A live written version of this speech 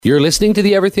You're listening to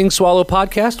the Everything Swallow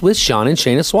podcast with Sean and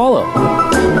Shayna Swallow.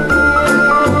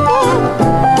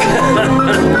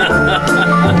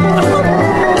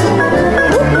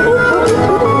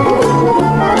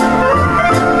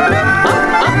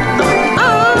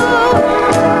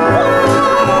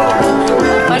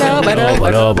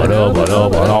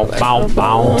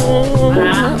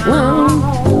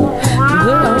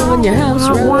 On your house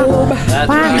robe. That's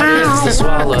right, to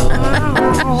swallow.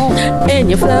 And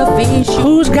your fluffy shoes.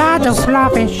 Who's got the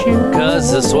floppy shoes?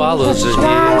 Cause the swallows are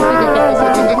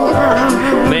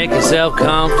here. Make yourself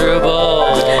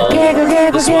comfortable. Giggle,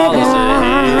 giggle, The swallows are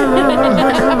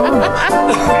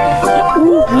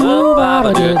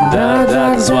here.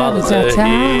 The swallows are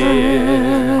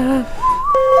here.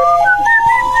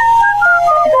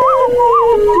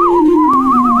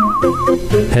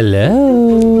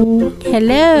 Hello.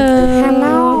 Hello.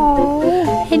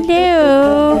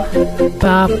 Hello.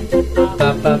 Bop,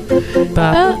 bop, bop,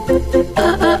 bop.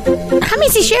 Hi,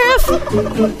 Missy Sheriff.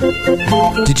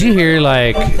 Did you hear,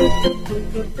 like,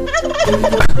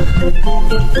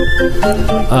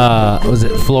 was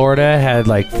it Florida had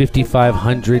like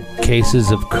 5,500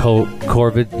 cases of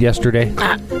COVID yesterday?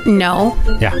 No.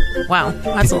 Yeah. Wow,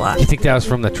 that's a lot. You think that was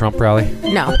from the Trump rally?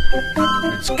 No.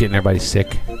 It's getting everybody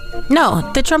sick.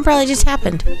 No, the Trump rally just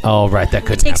happened. Oh, right. That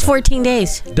could Takes happen. 14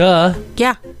 days. Duh.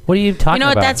 Yeah. What are you talking about?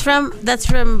 You know what that's from? That's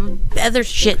from other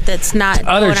shit that's not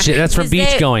Other going on. shit. That's from 'Cause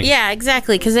beach going. Yeah,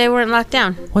 exactly, because they weren't locked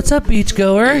down. What's up,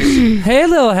 beachgoers? Hey,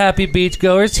 little happy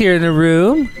beachgoers here in the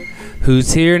room.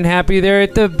 Who's here and happy there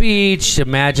at the beach?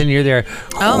 Imagine you're there.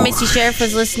 Oh, Missy Sheriff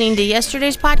was listening to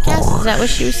yesterday's podcast. Is that what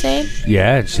she was saying?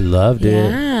 Yeah, and she loved it.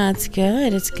 Yeah, it's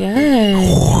good. It's good.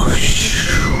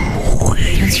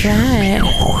 That's right.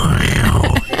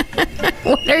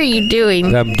 What are you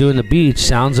doing? I'm doing the beach,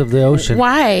 sounds of the ocean.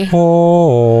 Why?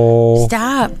 Oh.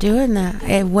 Stop doing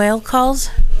that. Whale calls?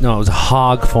 No, it was a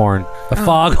hog horn. A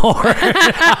foghorn.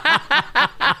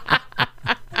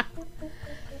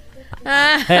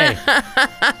 Hey,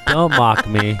 don't mock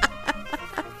me.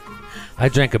 I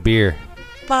drank a beer.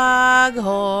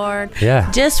 Foghorn.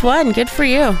 Yeah. Just one. Good for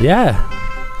you. Yeah.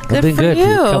 Good I've been for good you.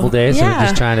 for a couple days. So Yeah. we're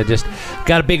just trying to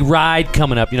got a big ride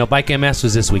coming up. You know, Bike MS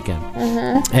was this weekend.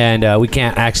 Mm-hmm. And we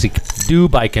can't actually do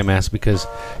Bike MS because,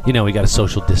 you know, we got a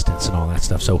social distance and all that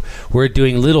stuff. So we're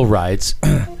doing little rides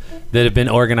that have been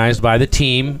organized by the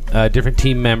team, different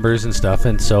team members and stuff.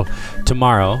 And so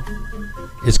tomorrow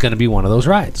is going to be one of those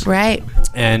rides. Right.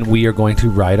 And we are going to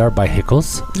ride our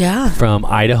bicycles Yeah. from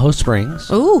Idaho Springs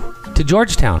Ooh. to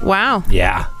Georgetown. Wow.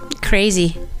 Yeah.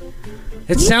 Crazy.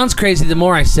 It sounds crazy the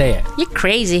more I say it. You're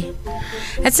crazy.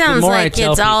 That sounds more I like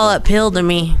tell it's all people. uphill to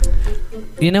me.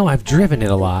 You know, I've driven it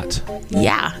a lot.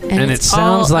 Yeah. And it it's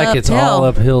sounds all like it's all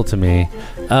uphill. uphill to me.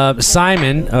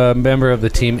 Simon, a member of the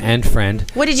team and friend,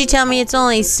 What did you tell me? It's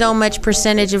only so much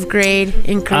percentage of grade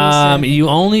increase. you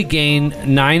only gain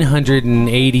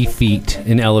 980 feet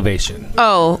in elevation.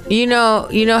 Oh, you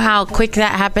know how quick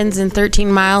that happens in 13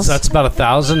 miles? So that's about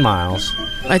 1,000 miles.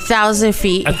 1,000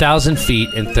 feet. 1,000 feet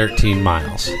in 13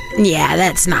 miles. Yeah,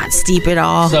 that's not steep at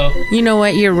all. So- you know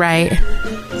what? You're right.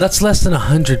 That's less than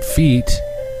 100 feet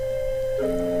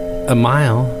a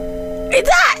mile. It's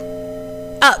that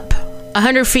up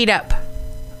 100 feet up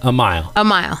A mile. a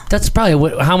mile. That's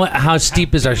probably how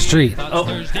steep is our street? Oh,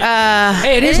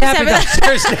 hey, it is Happy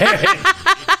Thursday.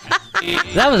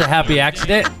 That was a happy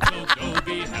accident.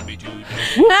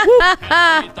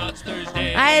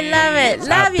 I love it.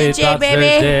 Love you, Jay, Thoughts baby.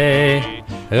 Thursday.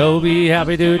 Oh, be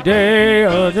happy today.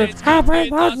 Oh, it's Happy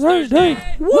Thoughts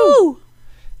Thursday. Woo!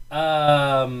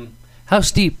 How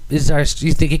steep is our?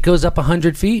 You think it goes up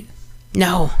 100 feet?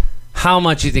 No, How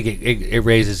much you think it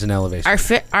raises in elevation?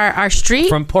 our street.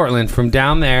 From Portland, from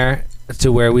down there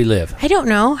to where we live. I don't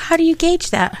know. How do you gauge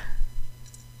that?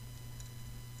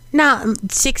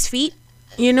 Not 6 feet.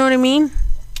 You know what I mean?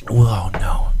 Whoa,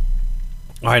 no.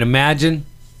 All right, imagine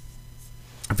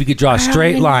if you could draw a I don't straight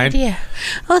have any line. idea.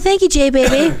 Oh, thank you, Jay,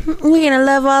 baby. We're gonna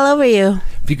love all over you.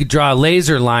 If you could draw a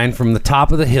laser line from the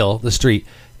top of the hill, the street,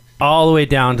 all the way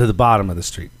down to the bottom of the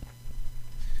street,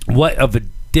 what of a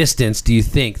distance do you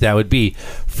think that would be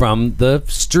from the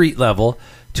street level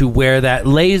to where that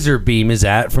laser beam is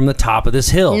at from the top of this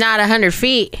hill? Not 100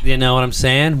 feet. You know what I'm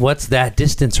saying? What's that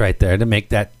distance right there to make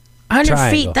that 100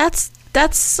 triangle? feet.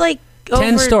 That's like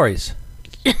 10 over... stories.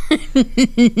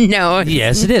 No.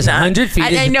 Yes, it is. 100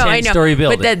 feet is a 10-story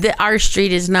building. But our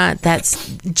street is not.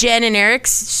 That's Jen and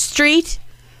Eric's street.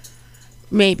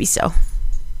 Maybe so.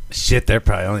 Shit, they're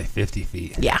probably only 50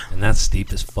 feet. Yeah. And that's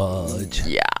steep as fudge.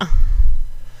 Yeah.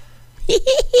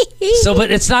 So,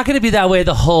 but it's not going to be that way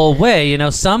the whole way. You know,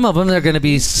 some of them are going to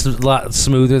be a lot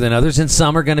smoother than others, and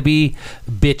some are going to be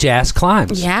bitch ass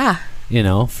climbs. Yeah. You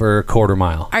know, for a quarter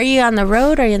mile. Are you on the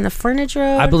road? Are you in the frontage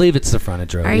road? I believe it's the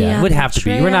frontage road. Are you Yeah, it on would the have to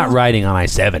be. We're not trail? riding on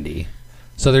I-70.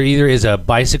 So there either is a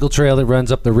bicycle trail that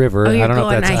runs up the river. Oh, you're I don't know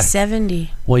going if that's I-70.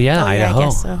 well, yeah, Oh, yeah, I Idaho.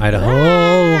 guess so. Idaho.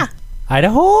 Ah!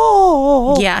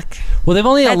 Idaho. Yuck. Well, they've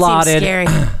only That seems allotted scary.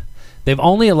 they've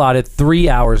only allotted 3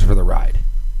 hours for the ride.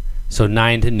 So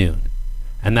 9 to noon.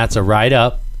 And that's a ride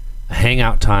up, a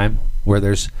hangout time where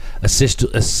there's a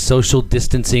social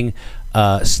distancing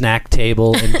snack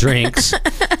table and drinks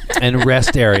and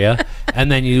rest area, and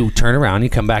then you turn around and you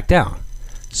come back down.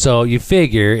 So you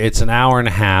figure it's an hour and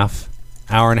a half.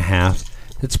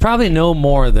 It's probably no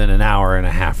more than an hour and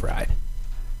a half ride.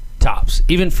 Tops.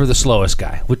 Even for the slowest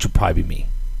guy, which would probably be me.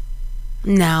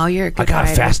 No, you're a good I got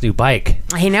rider. a fast new bike.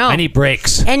 I know. I need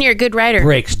brakes. And you're a good rider.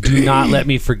 Brakes. Do not let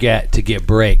me forget to get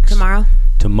brakes.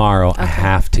 Tomorrow I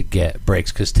have to get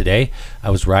brakes because today I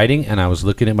was riding and I was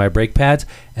looking at my brake pads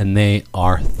and they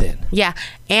are thin. Yeah.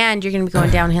 And you're going to be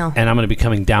going downhill. And I'm going to be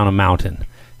coming down a mountain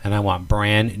and I want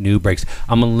brand new brakes.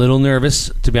 I'm a little nervous,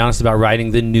 to be honest, about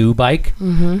riding the new bike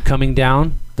coming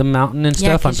down the mountain and Yeah,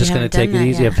 stuff. I'm 'cause you just going to haven't take done it that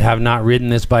easy. yet. I have not ridden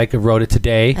this bike. I rode it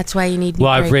today. That's why you need new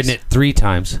Well, I've brakes. ridden it 3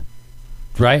 times,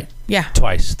 right? Yeah.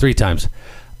 Twice, 3 times.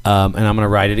 And I'm going to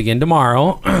ride it again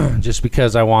tomorrow just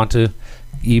because I want to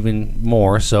even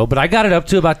more so. But I got it up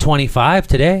to about 25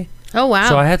 today. Oh, wow.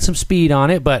 So I had some speed on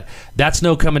it, but that's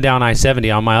no coming down I-70.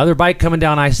 On my other bike coming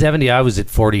down I-70, I was at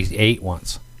 48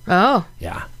 once. Oh.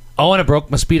 Yeah. Oh, and I broke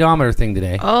my speedometer thing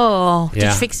today. Oh. Did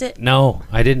Yeah. you fix it? No,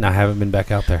 I didn't. I haven't been back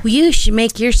out there. Well, you should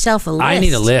make yourself a list. I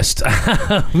need a list.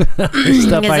 Stuff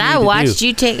Because I need watched to do.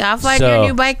 you take off on So- your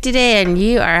new bike today, and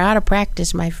you are out of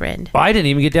practice, my friend. Well, I didn't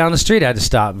even get down the street. I had to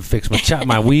stop and fix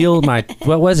my wheel.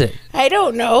 What was it? I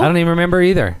don't know. I don't even remember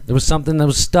either. There was something that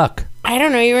was stuck. I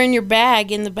don't know. You were in your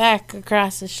bag in the back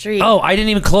across the street. Oh, I didn't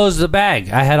even close the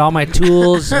bag. I had all my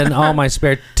tools and all my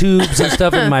spare tubes and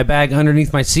stuff in my bag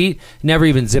underneath my seat. Never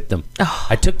even zipped them. Oh.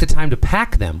 I took the time to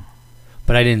pack them,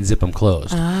 but I didn't zip them closed.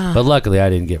 But luckily,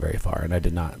 I didn't get very far, and I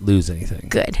did not lose anything.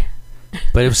 Good.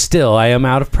 But it was still, I am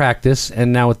out of practice,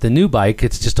 and now with the new bike,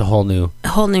 it's just a whole new A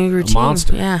whole new routine.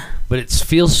 monster. Yeah. But it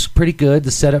feels pretty good.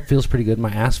 The setup feels pretty good. My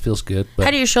ass feels good. But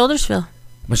How do your shoulders feel?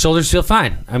 my shoulders feel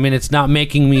fine. I mean, it's not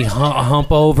making me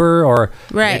hump over, or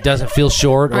Right. it doesn't feel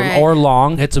short Right. or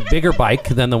long. It's a bigger bike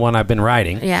than the one I've been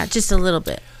riding. Yeah, just a little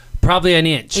bit. Probably an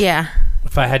inch. Yeah.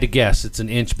 If I had to guess, it's an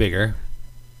inch bigger.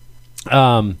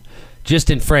 Just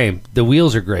in frame. The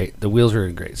wheels are great. The wheels are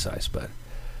in great size, but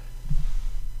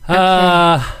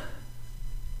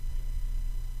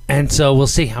and so we'll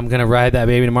see. I'm gonna ride that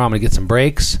baby tomorrow. I'm gonna get some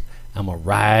brakes. I'm gonna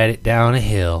ride it down a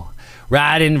hill.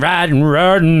 Riding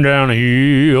down a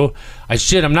hill.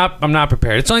 I'm not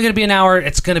prepared. It's only gonna be an hour.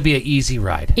 It's gonna be an easy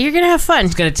ride. You're going to have fun.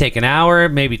 It's gonna take an hour,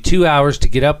 maybe 2 hours to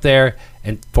get up there,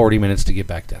 and 40 minutes to get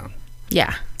back down.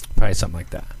 Yeah. Probably something like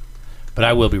that. But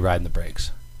I will be riding the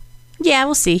brakes. Yeah,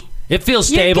 we'll see. It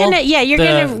feels You're stable. gonna- yeah, you're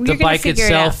gonna- The you're gonna bike figure it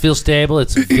itself out. feels stable.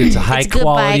 It's a high It's a good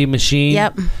quality bike. machine.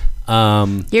 Yep.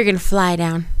 You're going to fly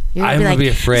down. You're I'm be gonna like, be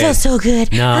afraid. It feels so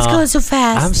good. No, Let's go so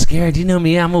fast. I'm scared. You know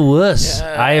me. I'm a wuss.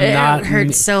 I am it not.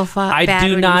 hurts so I bad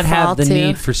do when not you fall, have the too.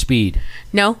 need for speed.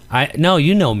 No? No,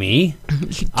 you know me.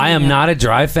 I am not a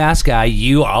drive fast guy.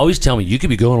 You always tell me you could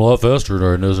be going a lot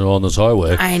faster on this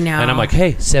highway. I know. And I'm like,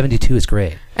 hey, 72 is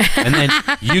great. And then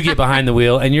you get behind the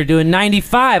wheel and you're doing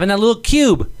 95 in that little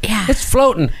cube. Yeah. It's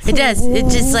floating. It does.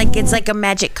 It's like a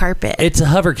magic carpet. It's a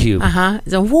hover cube. Uh-huh.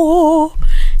 It's a whoa.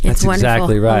 It's That's wonderful.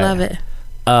 exactly right. I love it.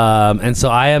 And so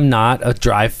I am not a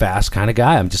drive fast kind of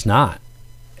guy. I'm just not.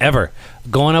 Ever.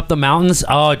 Going up the mountains,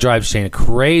 it drives Shane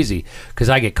crazy because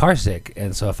I get car sick.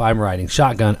 And so if I'm riding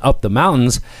shotgun up the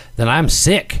mountains, then I'm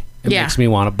sick. It Yeah. makes me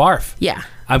want to barf. Yeah.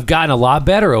 I've gotten a lot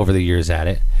better over the years at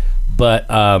it. But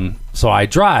so I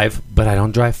drive, but I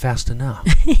don't drive fast enough.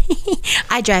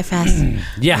 I drive fast.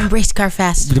 Yeah. Race car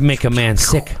fast. To make a man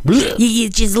sick. You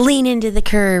just lean into the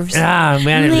curves.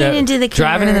 Man, Lean into the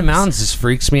driving in the curves. mountains just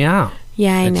freaks me out.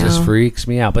 Yeah, I It know. just freaks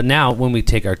me out. But now when we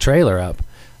take our trailer up,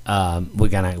 we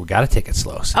gotta take it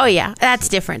slow. So. Oh, yeah. That's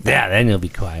different. Though. Yeah, then you'll be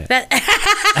quiet.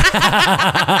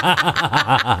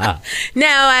 No,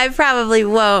 I probably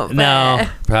won't. But No,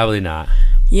 probably not.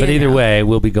 You But either know. way,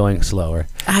 we'll be going slower.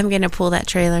 I'm going to pull that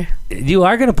trailer. You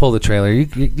are going to pull the trailer.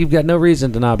 You've got no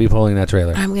reason to not be pulling that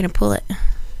trailer. I'm going to pull it.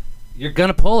 You're going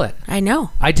to pull it. I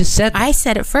know. I just said. I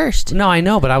said it first. No, I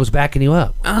know, but I was backing you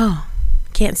up. Oh.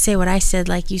 Can't say what I said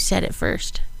like you said it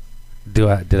first. Did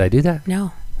I do that?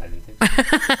 No. I didn't think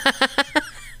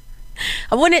so.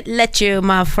 I wouldn't let you,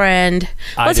 my friend.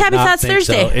 What's I did Happy not Thoughts think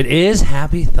Thursday? so. It is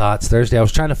Happy Thoughts Thursday. I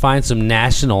was trying to find some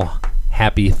national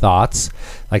happy thoughts,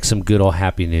 like some good old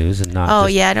happy news, and not Oh,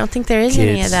 just yeah. I don't think there is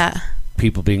any of kids. that.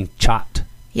 people being chopped.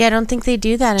 Yeah, I don't think they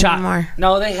do that anymore.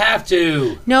 No, they have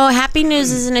to. No, happy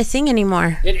news isn't a thing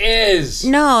anymore. It is.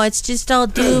 No, it's just all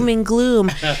doom and gloom.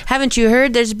 Haven't you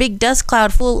heard? There's a big dust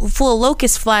cloud full of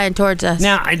locusts flying towards us.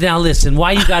 Now listen.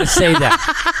 Why you got to say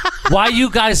that? Why you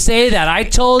got to say that? I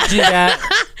told you that.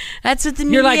 That's what the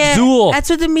media. You're like Zool. That's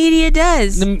what the media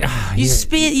does. You You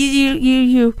spin.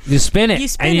 You. spin it, You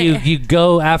spin and it. you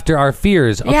go after our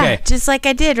fears. Okay. Yeah, just like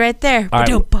I did right there. All right.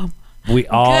 Ba-dum-bum. We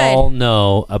all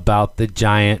know about the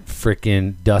giant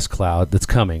freaking dust cloud that's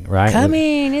coming, right?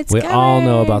 It's we coming. all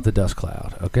know about the dust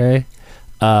cloud, okay?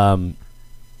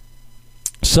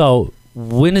 So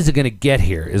when is it going to get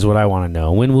here is what I want to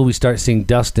know. When will we start seeing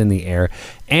dust in the air?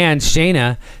 And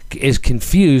Shayna is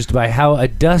confused by how a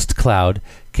dust cloud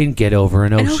can get over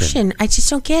an ocean. I just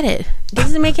don't get it. It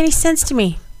doesn't make any sense to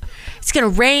me. It's going to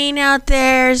rain out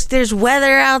there. There's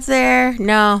weather out there.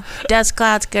 No, dust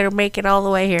cloud's going to make it all the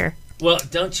way here. Well,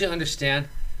 don't you understand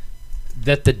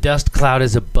that the dust cloud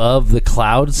is above the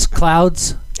clouds?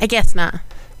 I guess not.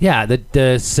 Yeah,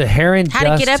 the Saharan How'd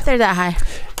dust. it get up there that high?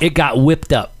 It got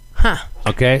whipped up. Huh.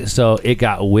 Okay, so it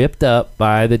got whipped up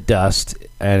by the dust,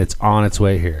 and it's on its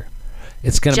way here.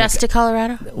 It's gonna Just to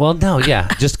Colorado? well, no, yeah,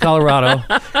 just Colorado.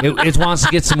 it wants to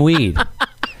get some weed.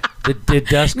 The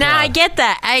dust. No, cloud. I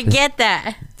get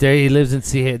that. There he lives in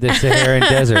the Saharan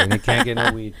desert, and he can't get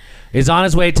no weed. He's on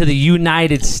his way to the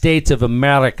United States of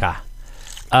America.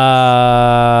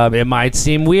 It might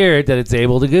seem weird that it's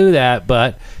able to do that,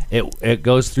 but it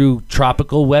goes through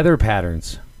tropical weather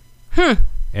patterns.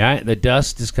 Yeah, the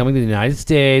dust is coming to the United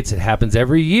States. It happens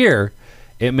every year.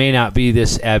 It may not be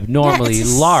this abnormally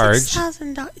it's a large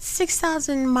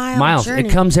 6,000 miles. journey.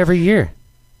 It comes every year.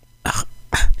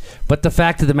 But the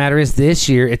fact of the matter is, this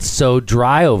year it's so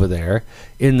dry over there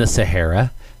in the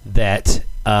Sahara that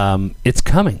it's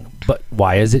coming. But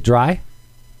why is it dry?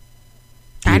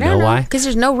 Do you I don't know why? because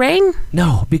there's no rain.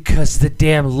 No, because the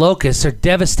damn locusts are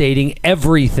devastating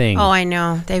everything. Oh, I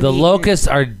know. The locusts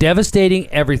are devastating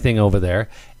everything over there,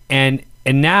 and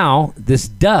now this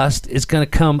dust is going to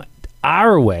come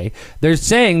our way. They're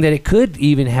saying that it could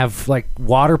even have like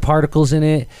water particles in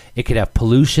it. It could have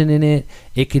pollution in it.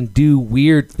 It can do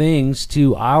weird things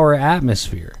to our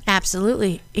atmosphere.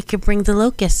 Absolutely, it could bring the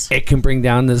locusts. It can bring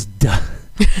down this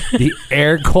the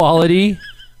air quality.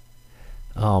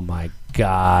 Oh my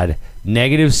God.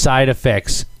 Negative side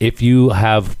effects. If you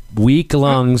have weak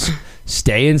lungs,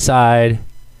 stay inside.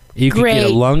 You could get a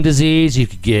Great. lung disease. You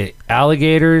could get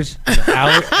alligators,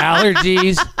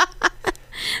 allergies.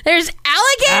 There's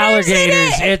alligators in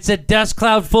it. It's a dust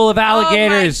cloud full of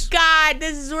alligators. Oh my God,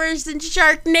 this is worse than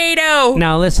Sharknado.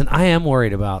 Now listen, I am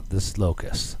worried about this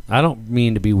locust. I don't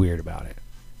mean to be weird about it,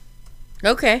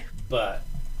 Okay. but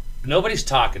nobody's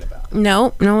talking about it.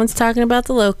 No one's talking about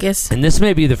the locusts. And this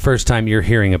may be the first time you're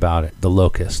hearing about it, the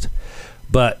locust.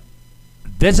 But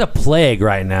there's a plague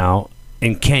right now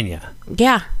in Kenya.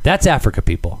 Yeah. That's Africa,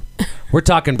 people. We're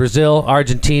talking Brazil,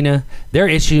 Argentina. They're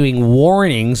issuing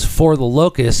warnings for the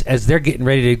locusts as they're getting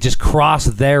ready to just cross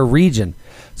their region.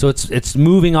 So it's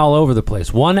moving all over the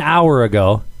place. 1 hour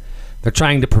ago, they're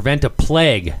trying to prevent a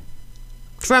plague.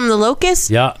 From the locusts?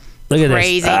 Yeah. Look at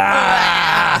Crazy. this.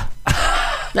 Ah!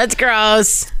 That's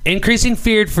gross. Increasing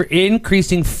fear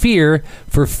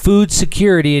for food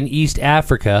security in East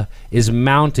Africa is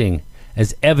mounting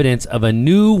as evidence of a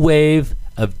new wave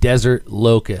of desert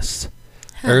locusts.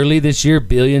 Early this year,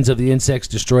 billions of the insects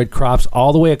destroyed crops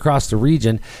all the way across the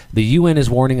region. The UN is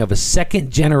warning of a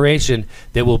second generation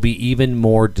that will be even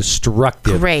more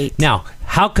destructive. Great. Now,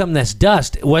 how come this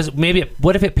dust what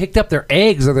if it picked up their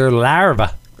eggs or their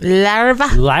larvae?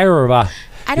 Larva.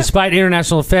 Despite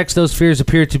international effects, those fears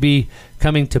appear to be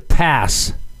coming to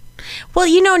pass. Well,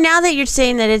 now that you're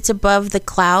saying that it's above the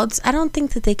clouds, I don't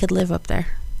think that they could live up there.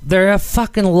 They're a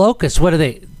fucking locust. What are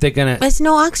they? They're gonna. There's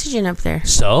no oxygen up there.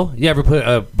 So you ever put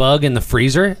a bug in the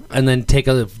freezer and then take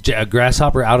a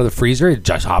grasshopper out of the freezer? It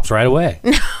just hops right away.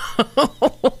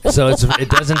 So it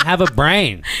doesn't have a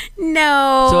brain.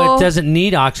 No. So it doesn't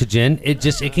need oxygen. It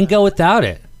can go without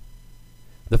it.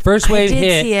 The first I wave did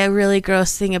hit. see a really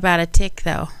gross thing about a tick,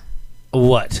 though.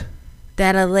 What?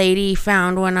 That a lady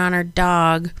found one on her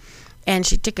dog, and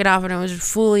she took it off, and it was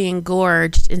fully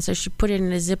engorged, and so she put it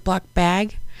in a Ziploc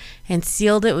bag and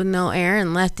sealed it with no air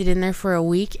and left it in there for a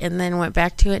week, and then went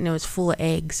back to it, and it was full of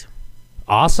eggs.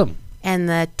 Awesome. And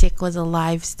the tick was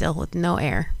alive still with no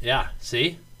air. Yeah.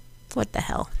 See? What the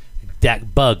hell?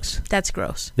 Bugs. That's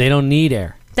gross. They don't need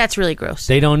air. That's really gross.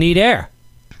 They don't need air.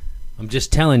 I'm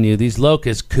just telling you, these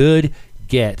locusts could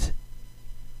get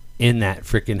in that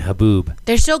freaking haboob.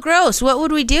 They're so gross. What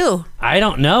would we do? I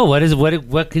don't know.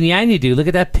 What can Yanni do? Look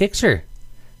at that picture.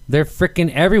 They're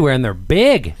freaking everywhere, and they're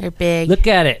big. They're big. Look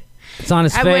at it. It's on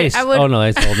his face. I would- Oh, no,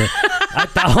 he's holding it. I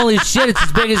thought, holy shit, it's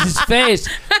as big as his face.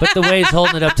 But the way he's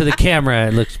holding it up to the camera,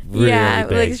 it looks really yeah,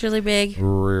 big. it looks really big.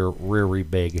 Really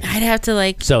big. I'd have to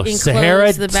like So enclose the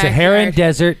backyard. Saharan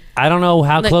desert. I don't know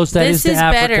how Look, close that is to This is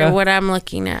Africa. better what I'm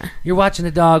looking at. You're watching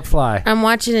a dog fly. I'm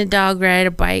watching a dog ride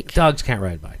a bike. Dogs can't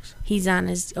ride bikes. He's on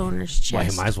his owner's chest. Why,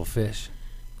 he might as well fish.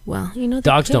 Well, you know they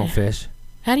Dogs can't. don't fish.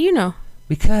 How do you know?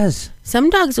 Because Some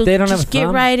dogs will They don't just have a get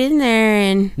thumb? right in there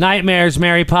and nightmares,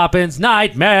 Mary Poppins,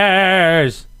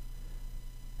 nightmares.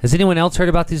 Has anyone else heard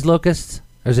about these locusts?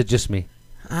 Or is it just me?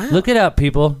 Look it up,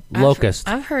 people. Locust.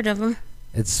 I've heard of them.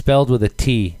 It's spelled with a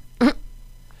T.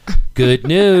 Good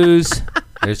news.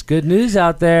 There's good news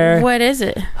out there. What is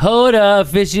it? Hoda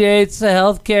officiates the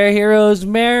healthcare heroes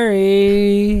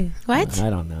Mary. What? I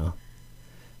don't know.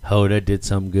 Hoda did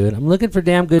some good. I'm looking for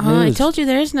damn good Oh, I news. told you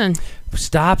there is none.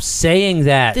 Stop saying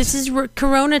that. This is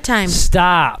Corona time.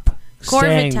 Stop Corvid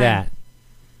saying time. that.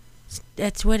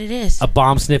 That's what it is. A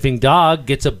bomb sniffing dog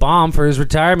gets a bomb for his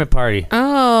retirement party.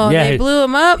 Oh, Yeah, they blew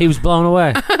him up. He was blown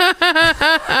away.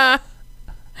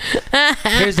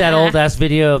 Here's that old ass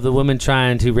video of the woman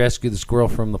trying to rescue the squirrel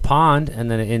from the pond,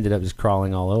 and then it ended up just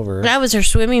crawling all over her. That was her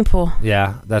swimming pool.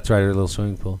 Yeah, that's right, her little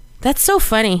swimming pool. That's so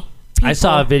funny. I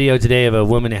saw a People- video today of a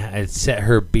woman that had set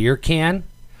her beer can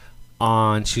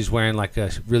on. She's wearing like a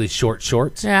really short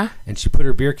shorts. Yeah. And she put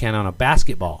her beer can on a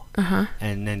basketball. Uh-huh.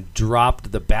 And then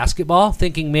dropped the basketball,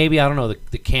 thinking maybe, I don't know,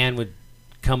 the can would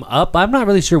come up. I'm not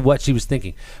really sure what she was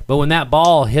thinking. But when that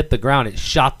ball hit the ground, it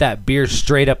shot that beer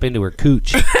straight up into her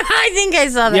cooch. I think I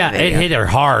saw that Yeah, video. it hit her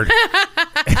hard.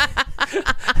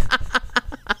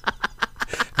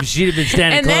 If she'd have been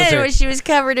standing And closer. then when she was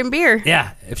covered in beer.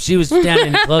 Yeah, if she was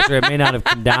standing closer, it may not have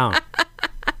come down.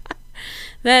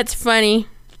 That's funny.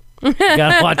 You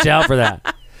gotta watch out for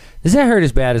that. Does that hurt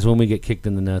as bad as when we get kicked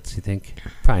in the nuts, you think?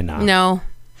 Probably not. No.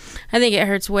 I think it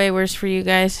hurts way worse for you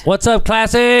guys. What's up,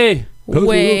 Classy?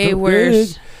 Way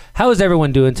worse. How is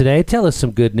everyone doing today? Tell us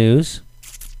some good news.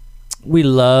 We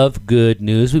love good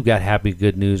news. We've got happy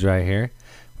good news right here.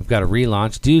 We've got a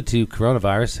relaunch due to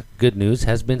coronavirus. Good news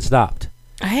has been stopped.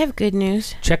 I have good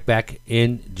news. Check back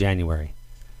in January.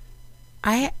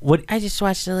 I What? just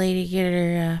watched a lady get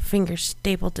her finger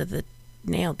stapled to the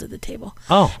nailed to the table.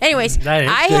 Oh. Anyways, that is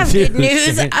I have good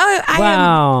news.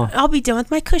 Wow. I'll be done with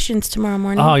my cushions tomorrow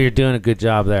morning. Oh, you're doing a good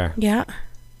job there. Yeah.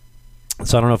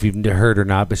 So I don't know if you've heard or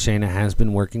not, but Shayna has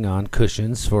been working on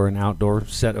cushions for an outdoor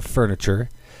set of furniture.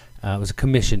 It was a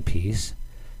commission piece,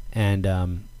 and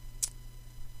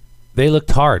they looked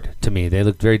hard to me. They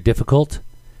looked very difficult,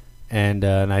 and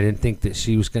I didn't think that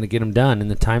she was going to get them done in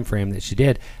the time frame that she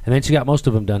did. And then she got most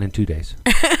of them done in 2 days.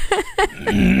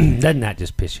 Doesn't that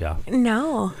just piss you off?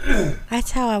 No. That's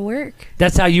how I work.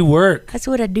 That's how you work. That's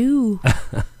what I do.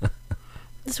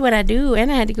 That's what I do.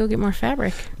 And I had to go get more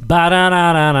fabric.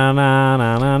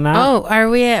 Ba-da-da-da-da-da-da-da. Oh, are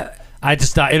we at... I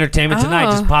just thought Entertainment Tonight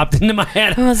just Oh. popped into my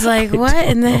head. I was like, what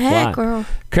in the know heck, why. girl?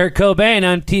 Kurt Cobain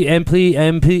on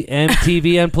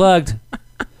MTV Unplugged.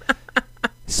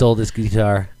 Sold his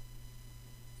guitar.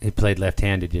 He played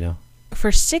left-handed, you know. For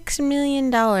 $6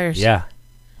 million. Yeah.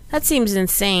 That seems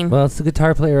insane. Well, it's the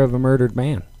guitar player of a murdered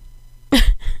man.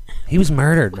 He was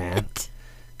murdered, man.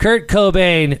 Kurt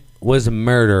Cobain was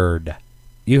murdered.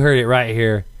 You heard it right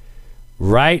here.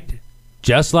 Right?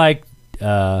 Just like,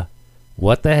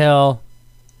 what the hell?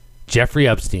 Jeffrey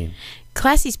Epstein.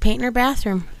 Classy's painting her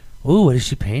bathroom. Ooh, what is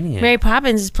she painting it? Mary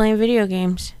Poppins is playing video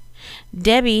games.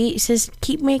 Debbie says,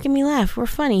 keep making me laugh. We're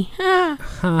funny.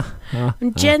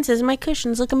 And Jen says, my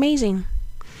cushions look amazing.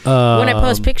 When I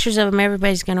post pictures of them,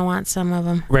 everybody's going to want some of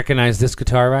them. Recognize this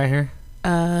guitar right here?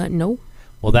 No.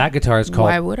 Well, that guitar is called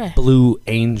Why would I? Blue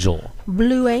Angel.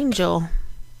 Blue Angel.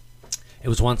 It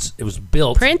was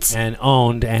built Prince? and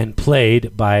owned and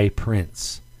played by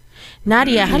Prince.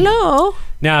 Nadia, hello.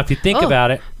 Now, if you think Oh.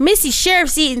 about it, Missy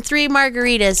Sheriff's eating 3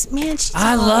 margaritas. Man, she's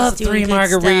I always love doing 3 good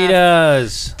stuff.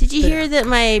 margaritas. Did you hear that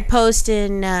my post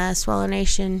in Swallow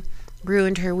Nation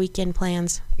ruined her weekend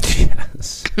plans?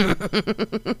 Yes.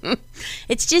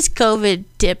 It's just COVID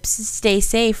tips. Stay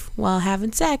safe while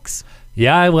having sex.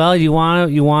 Yeah, well, you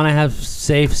want to have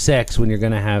safe sex when you're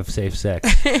going to have safe sex.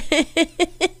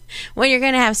 When you're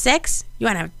going to have sex, you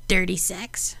want to have dirty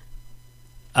sex.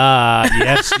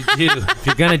 Yes, you do. If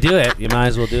you're going to do it, you might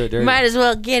as well do it dirty. Might as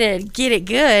well get it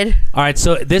good. All right,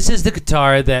 so this is the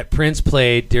guitar that Prince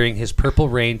played during his Purple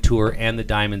Rain tour and the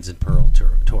Diamonds and Pearl tour.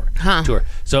 Huh.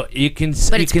 So you can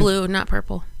But you it's can, blue, not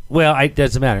purple. Well, it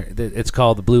doesn't matter. It's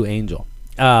called the Blue Angel.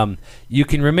 You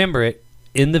can remember it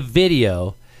in the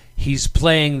video. He's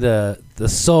playing the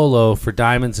solo for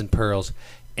Diamonds and Pearls,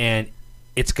 and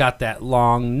it's got that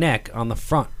long neck on the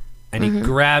front, and he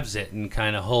grabs it and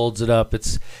kind of holds it up.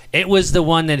 It was the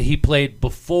one that he played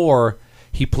before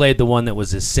he played the one that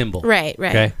was his symbol. Right.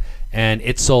 Okay, and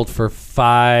it sold for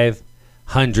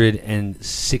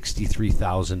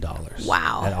 $563,000.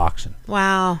 Wow. At auction.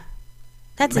 Wow.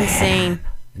 That's insane.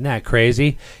 Isn't that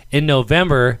crazy? In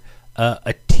November,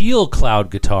 a teal cloud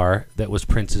guitar that was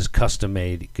Prince's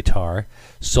custom-made guitar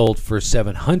sold for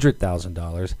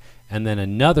 $700,000, and then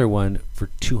another one for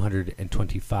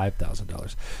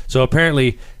 $225,000. So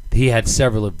apparently, he had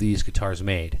several of these guitars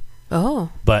made. Oh.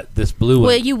 But this blue one...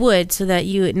 Well, you would, so that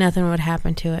nothing would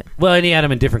happen to it. Well, and he had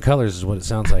them in different colors, is what it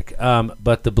sounds like.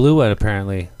 But the blue one,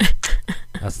 apparently,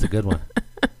 that's the good one.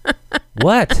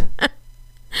 What?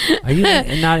 Are you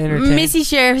not entertained? Missy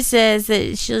Sheriff says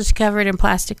that she's covered in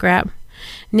plastic wrap.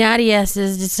 Nadia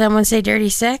says, did someone say dirty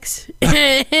sex?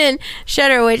 And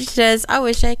Shutter Witch says, I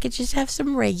wish I could just have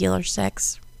some regular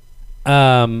sex.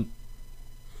 Well,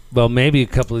 maybe a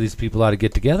couple of these people ought to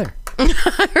get together.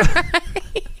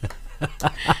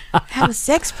 Have a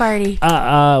sex party.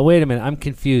 Wait a minute. I'm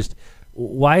confused.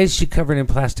 Why is she covered in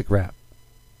plastic wrap?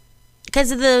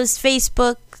 Because of those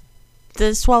Facebook,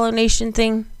 the Swallow Nation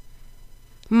thing.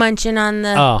 Munching on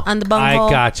the bunghole. I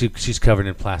got you. She's covered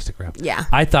in plastic wrap. Yeah.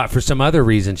 I thought for some other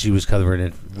reason she was covered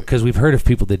in, because we've heard of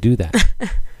people that do that.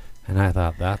 And I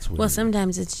thought that's weird. Well,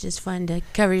 sometimes it's just fun to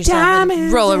cover yourself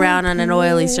and roll around on an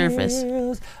oily surface.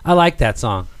 I like that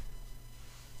song.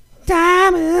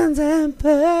 Diamonds and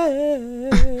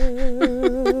pearls.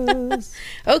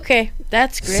 Okay,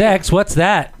 that's great. Sex, what's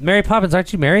that? Mary Poppins,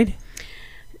 aren't you married?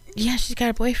 Yeah, she's got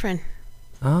a boyfriend.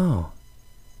 Oh,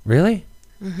 really?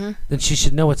 Mm-hmm. Then she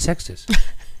should know what sex is.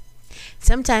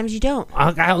 Sometimes you don't.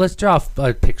 Let's draw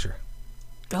a picture.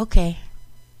 Okay.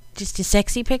 Just a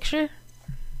sexy picture?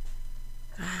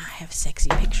 I have sexy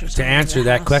pictures. To answer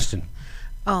that question.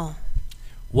 Oh.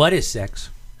 What is sex?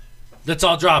 Let's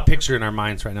all draw a picture in our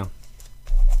minds right now.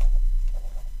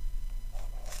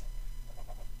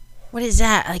 What is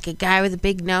that? Like a guy with a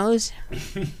big nose?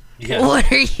 Yeah.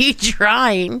 What are you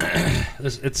drawing?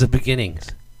 It's the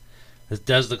beginnings. This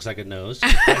does look like a nose.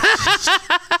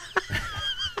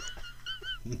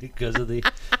 Because of the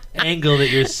angle that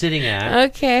you're sitting at.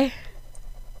 Okay.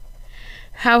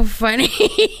 How funny.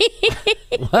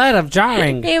 What? I'm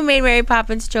drawing. You made Mary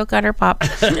Poppins choke on her pop.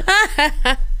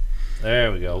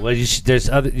 There we go. Well, you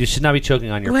should not be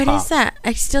choking on your pop. What is that?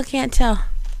 I still can't tell.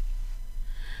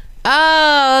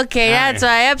 Oh, okay. That's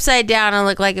why upside down I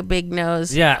look like a big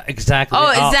nose. Yeah, exactly.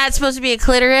 Oh, is that supposed to be a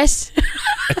clitoris?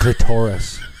 A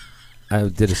clitoris. I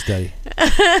did a study.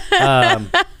 There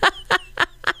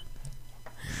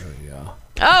we go.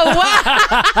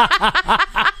 Oh,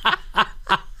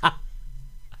 wow.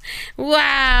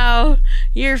 Wow.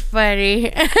 You're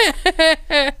funny.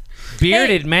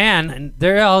 Bearded man.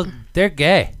 They're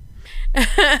gay.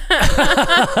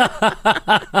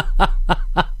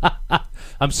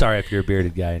 I'm sorry if you're a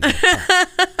bearded guy.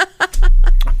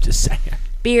 I'm just saying.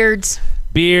 Beards.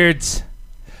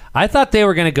 I thought they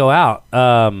were going to go out.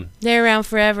 They're around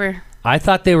forever. I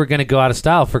thought they were going to go out of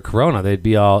style for Corona. They'd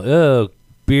be all, oh,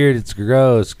 beard, it's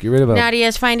gross. Get rid of them.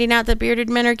 Nadia's finding out that bearded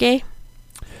men are gay.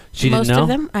 She Most didn't know? of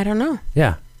them? I don't know.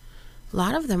 Yeah. A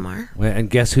lot of them are. Well, and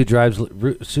guess who drives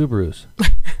Subarus?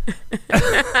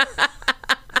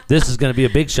 This is going to be a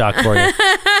big shock for you.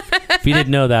 If you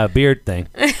didn't know that beard thing.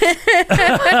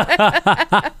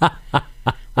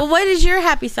 Well, what is your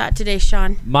happy thought today,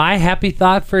 Sean? My happy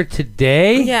thought for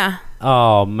today? Yeah.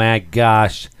 Oh, my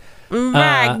gosh.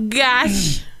 My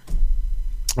gosh.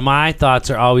 My thoughts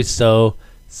are always so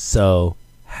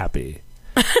happy.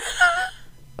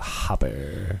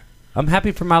 Hopper. I'm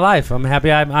happy for my life. I'm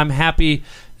happy. I'm happy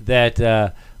that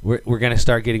we're going to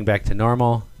start getting back to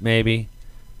normal, maybe.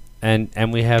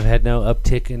 And we have had no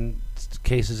uptick in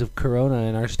cases of corona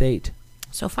in our state.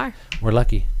 So far. We're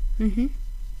lucky. Mm-hmm.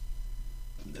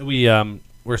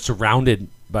 We're surrounded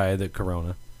by the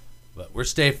corona, but we're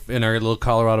safe in our little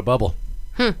Colorado bubble.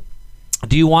 Do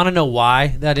you want to know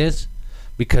why that is?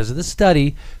 Because of the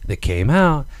study that came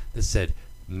out that said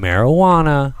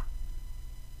marijuana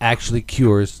actually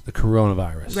cures the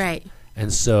coronavirus. Right.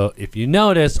 And so if you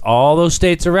notice, all those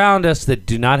states around us that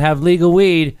do not have legal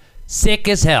weed, sick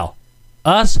as hell.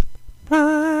 Us,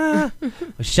 a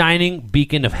shining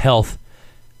beacon of health.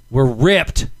 We're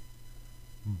ripped,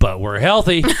 but we're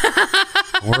healthy.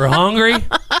 We're hungry.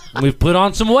 We've put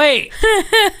on some weight.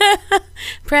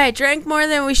 Probably drank more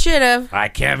than we should have. I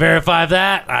can't verify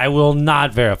that. I will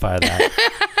not verify that.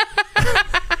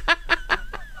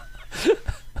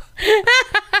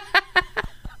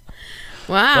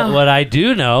 Wow. But what I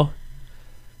do know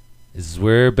is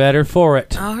we're better for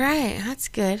it. All right. That's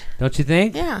good. Don't you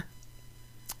think? Yeah.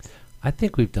 I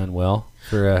think we've done well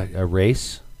for a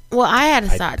race. Well, I had a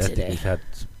I thought think today. we've had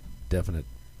some definite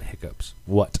hiccups.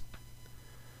 What?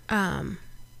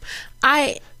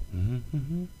 I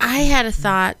had a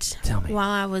thought Tell me. while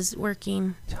I was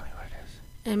working Tell me what it is.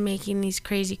 and making these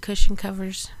crazy cushion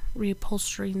covers,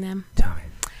 reupholstering them. Tell me.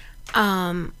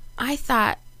 I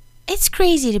thought it's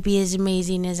crazy to be as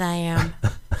amazing as I am.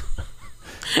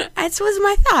 That was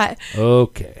my thought.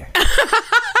 Okay.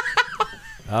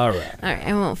 All right. All right,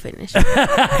 I won't finish.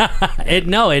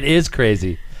 It is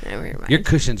crazy. Never mind. Your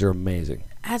cushions are amazing.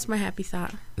 That's my happy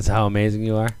thought. Is how amazing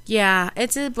you are? Yeah,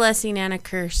 it's a blessing and a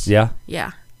curse. Yeah.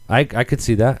 Yeah, I could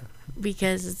see that.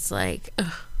 because it's like,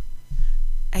 ugh,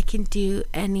 I can do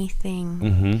anything.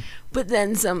 Mm-hmm. But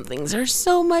then some things are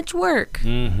so much work.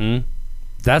 Mm-hmm.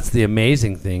 That's the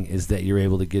amazing thing, is that you're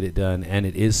able to get it done, and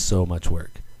it is so much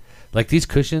work. Like these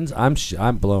cushions,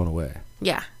 I'm blown away.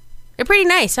 Yeah. They're pretty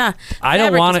nice, huh? I don't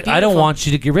Fabric want is it. I don't beautiful. want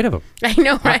you to get rid of them. I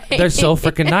know, right? They're so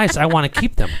freaking nice. I want to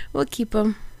keep them. We'll keep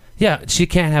them. Yeah, she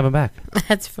can't have them back.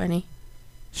 That's funny.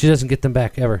 She doesn't get them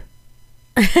back ever.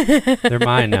 They're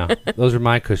mine now. Those are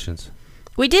my cushions.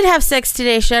 We did have sex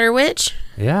today, Shutter Witch.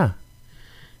 Yeah.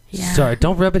 Yeah. Sorry,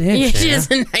 don't rub it in. Yeah, she Shayna. has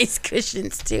nice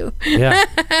cushions too. Yeah.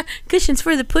 Cushions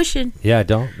for the pushing. Yeah,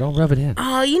 don't rub it in.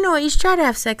 Oh, you know what? You should try to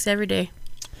have sex every day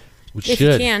We if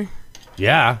should. you can,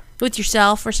 Yeah. with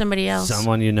yourself or somebody else.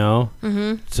 Someone you know.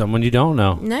 Mm-hmm. Someone you don't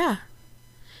know. Yeah.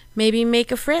 Maybe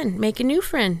make a friend. Make a new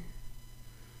friend.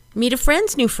 Meet a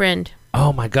friend's new friend.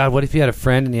 Oh my God! What if you had a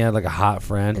friend and you had like a hot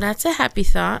friend? That's a happy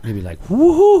thought. You'd be like,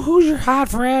 "Woohoo! Who's your hot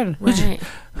friend? Right.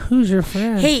 Who's your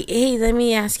friend?" Hey, let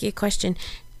me ask you a question.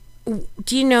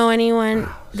 Do you know anyone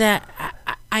that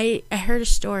I heard a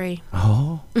story?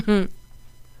 Oh.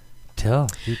 Tell.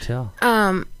 You tell.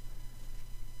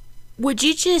 Would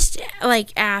you just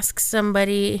like ask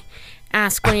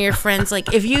one of your friends,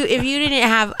 like if you didn't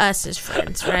have us as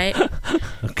friends, right?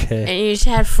 Okay. And you just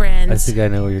had I friends. think I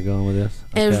know where you're going with this.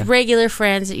 And it was Okay. regular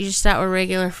friends that you just thought were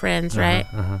regular friends, right?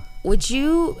 Uh-huh. Would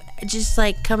you just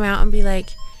like come out and be like,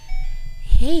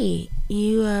 "Hey,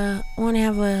 you want to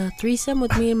have a threesome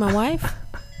with me and my wife?"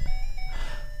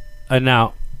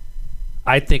 Now,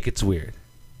 I think it's weird.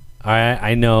 All right.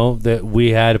 I know that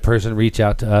we had a person reach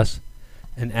out to us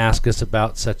and ask us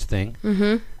about such thing.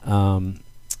 Mm-hmm.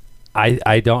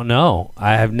 I don't know.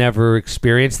 I have never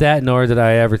experienced that, nor did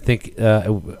I ever think.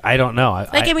 I don't know.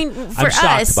 I mean, for I'm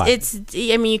shocked us, by it. it's.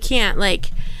 I mean, you can't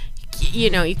like, you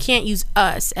can't use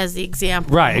us as the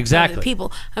example. Right, of exactly. the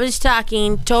people. I'm just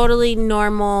talking totally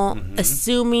normal,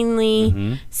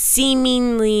 assumingly,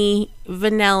 seemingly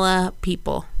vanilla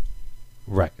people.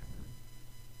 Right.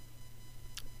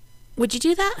 Would you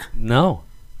do that? No.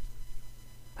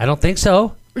 I don't think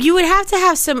so. You would have to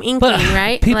have some inkling,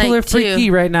 right? People Like, are freaky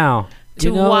right now. To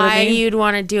You know why what I mean? you'd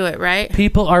want to do it, right?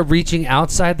 People are reaching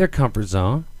outside their comfort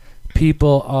zone.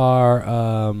 People are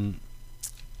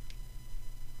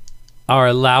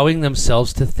allowing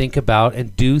themselves to think about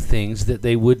and do things that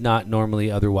they would not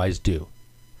normally otherwise do.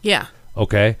 Yeah.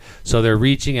 Okay? So they're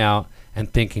reaching out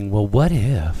and thinking, well, what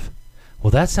if?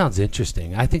 Well, that sounds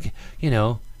interesting. I think,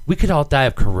 we could all die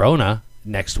of corona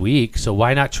next week, so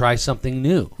why not try something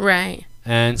new? Right.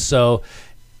 And so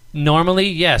normally,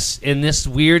 yes, in this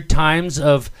weird times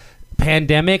of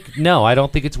pandemic, no, I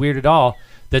don't think it's weird at all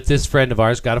that this friend of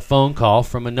ours got a phone call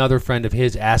from another friend of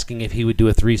his asking if he would do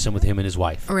a threesome with him and his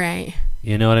wife. Right.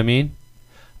 You know what I mean?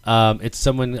 It's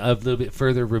someone a little bit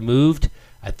further removed.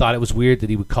 I thought it was weird that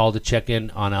he would call to check in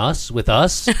on us, with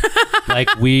us.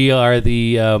 Like we are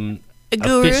the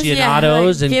Gurus,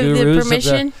 aficionados like and give gurus the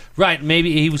permission. of the... Right,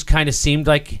 maybe he was kind of seemed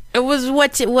like... It was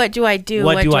what do I do?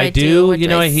 What do I do? What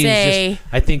do I he's say?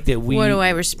 just... I think that we... What do I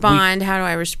respond? How do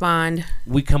I respond?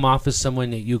 We come off as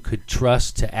someone that you could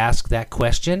trust to ask that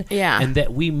question. Yeah. And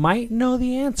that we might know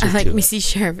the answer I like to it. Missy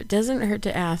Sheriff. It doesn't hurt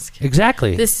to ask.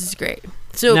 Exactly. This is great.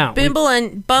 So Now, Bumble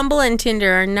and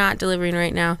Tinder are not delivering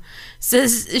right now,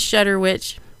 says Shutter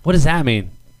Witch. What does that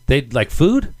mean? They like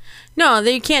food? No,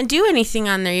 they can't do anything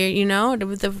on there.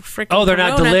 With the freaking. Oh, they're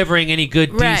not corona. delivering any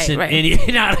good, Right, decent...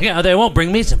 right. They won't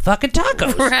bring me some fucking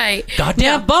tacos. Right.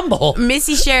 Goddamn No. Bumble.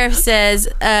 Missy Sheriff says,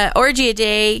 orgy a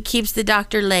day keeps the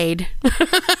doctor laid.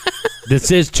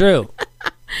 This is true.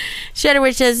 Shutter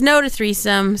Witch says no to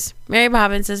threesomes. Mary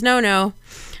Poppins says no.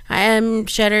 I am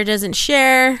Shutter doesn't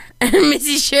share. And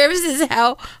Missy Sheriff says,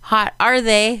 how hot are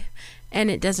they? And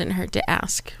it doesn't hurt to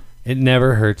ask. It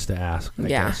never hurts to ask. I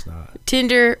Yeah. guess not.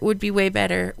 Tinder would be way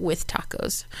better with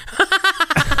tacos.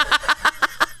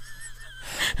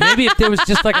 Maybe if there was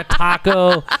just like a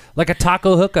taco, like a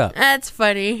taco hookup. That's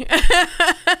funny.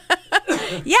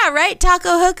 Yeah, right?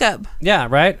 Taco hookup. Yeah,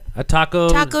 right. A taco.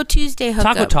 Taco Tuesday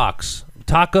hookup. Taco talks.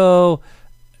 Taco.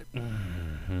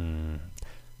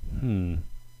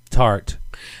 Tart.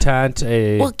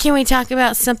 Tante. Well, can we talk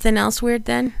about something else weird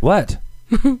then? What?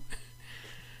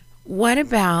 What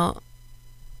about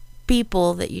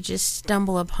people that you just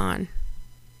stumble upon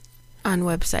on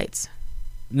websites?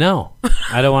 No,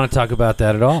 I don't want to talk about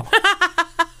that at all.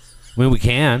 I mean, we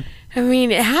can. I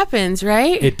mean, it happens,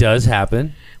 right? It does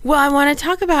happen. Well, I want to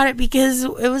talk about it because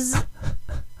it was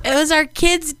our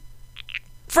kid's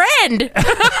friend.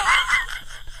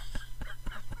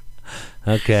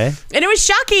 Okay. And it was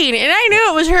shocking. And I knew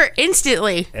it was her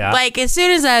instantly. Yeah. Like, as soon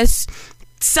as I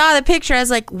saw the picture, I was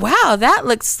like, wow, that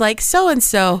looks like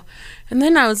so-and-so. And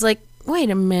then I was like, wait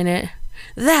a minute.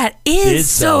 That is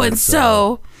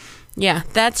so-and-so. Yeah,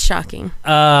 that's shocking.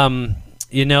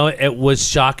 You know, it was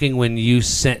shocking when you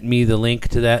sent me the link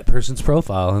to that person's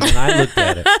profile, and then I looked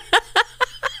at it.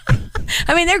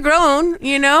 I mean, they're grown,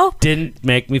 you know? Didn't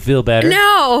make me feel better.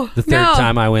 No. The third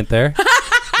time I went there.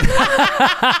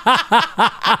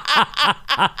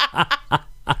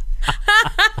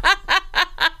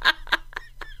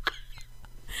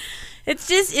 It's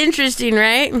just interesting,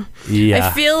 right? Yeah.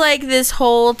 I feel like this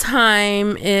whole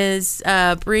time is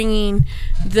bringing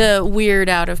the weird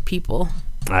out of people.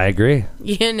 I agree.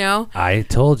 You know? I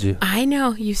told you. I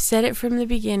know. You said it from the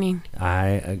beginning. I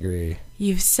agree.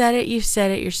 You've said it. You've said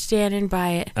it. You're standing by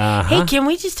it. Uh-huh. Hey, can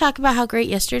we just talk about how great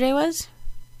yesterday was?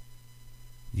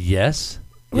 Yes.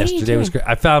 What are you Yesterday was doing?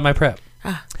 great. I found my prep.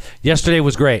 Ah. Yesterday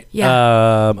was great.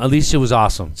 Yeah. Alicia was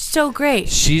awesome. So great.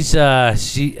 She's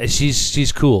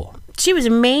she's cool. She was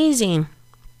amazing.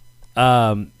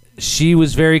 She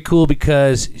was very cool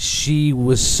because she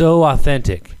was so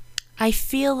authentic. I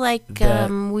feel like That-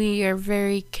 we are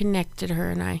very connected, her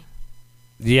and I.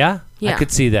 Yeah? Yeah. I could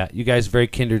see that. You guys are very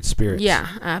kindred spirits. Yeah,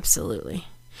 absolutely.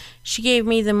 She gave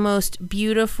me the most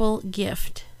beautiful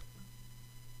gift.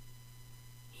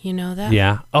 You know that?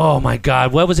 Yeah. Oh my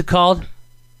God. What was it called?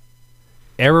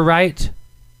 Errorite?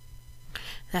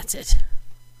 That's it.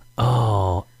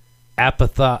 Oh.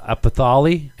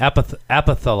 Apatholite?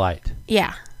 Apatholite.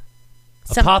 Yeah.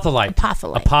 Apotholite.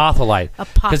 Apotholite. Apotholite.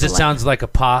 Because it Apotholite. sounds like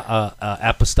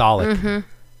apostolic.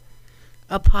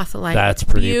 Apotholite. That's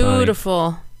pretty funny.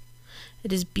 beautiful.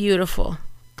 It is beautiful.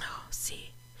 Oh,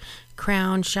 see.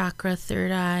 Crown, chakra,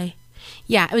 third eye.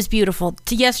 Yeah, it was beautiful.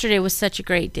 Yesterday was such a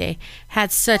great day.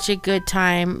 Had such a good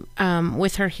time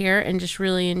with her here and just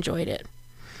really enjoyed it.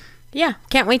 Yeah,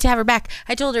 can't wait to have her back.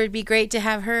 I told her it'd be great to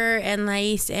have her and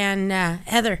Lais and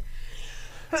Heather.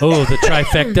 Oh, the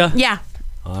trifecta? Yeah.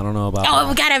 I don't know about Oh, that.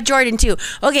 we gotta have Jordan too.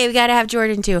 Okay, we gotta have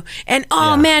Jordan too. And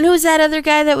Yeah. man, who's that other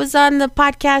guy that was on the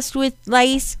podcast with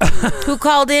Lais who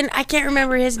called in? I can't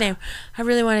remember his name. I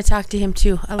really want to talk to him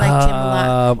too. I liked him a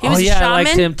lot. He was a I shaman.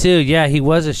 liked him too. Yeah, he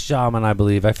was a shaman, I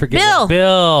believe. I forget.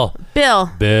 Bill. Bill.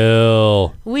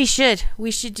 Bill. We should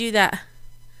do that.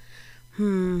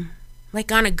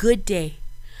 Like on a good day.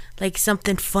 Like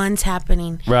something fun's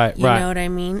happening. Right, You right. know what I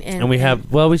mean? And we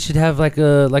have, well, we should have like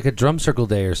a drum circle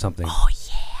day or something. Oh yeah.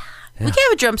 We can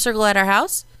have a drum circle at our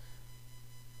house.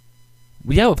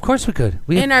 Yeah, of course we could.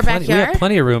 We In have our We backyard? have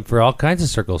plenty of room for all kinds of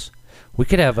circles. We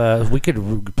could have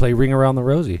play Ring Around the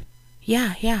Rosie.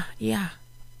 Yeah.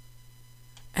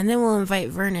 And then we'll invite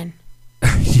Vernon.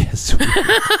 Yes.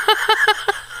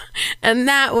 And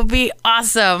that would be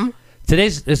awesome.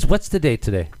 What's the date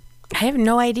today? I have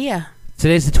no idea.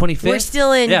 Today's the 25th. We're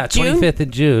still in June? 25th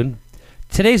in June.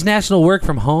 Today's National Work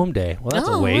from Home Day. Well, that's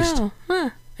a waste. Wow. Huh.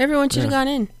 Everyone should have gone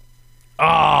in.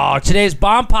 Oh, today's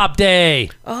Bomb Pop Day.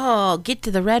 Oh, get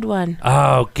to the red one.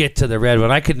 Oh, get to the red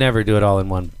one. I could never do it all in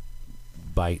one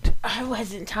bite. I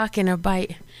wasn't talking a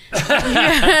bite. You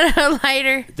had a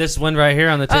lighter. This one right here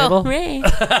on the table? Oh, me.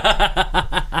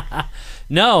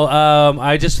 No,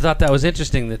 I just thought that was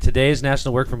interesting that today is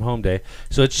National Work from Home Day.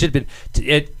 So it should have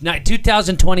been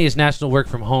 2020 is National Work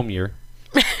from Home year.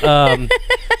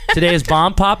 Today is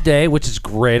Bomb Pop Day, which is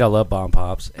great. I love Bomb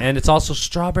Pops. And it's also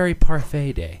Strawberry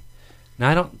Parfait Day. Now,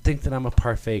 I don't think that I'm a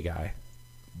parfait guy,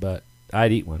 but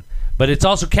I'd eat one. But it's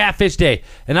also Catfish Day.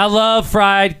 And I love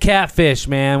fried catfish,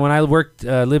 man. When I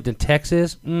lived in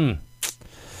Texas, whew,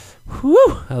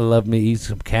 I love me eat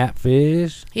some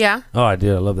catfish. Yeah. Oh, I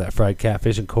did. I love that fried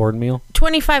catfish and cornmeal.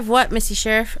 25 what, Missy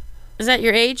Sheriff? Is that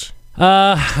your age?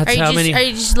 That's Are you, how just, many. are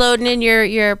you just loading in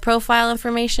your profile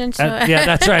information? So Yeah,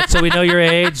 that's right. So we know your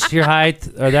age, your height,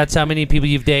 or that's how many people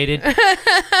you've dated.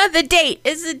 the date.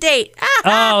 It's the date.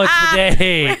 Oh, it's the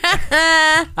date.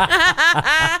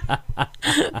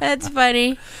 That's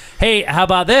funny. Hey, how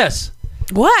about this?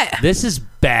 What? This is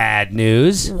bad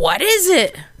news. What is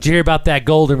it? Did you hear about that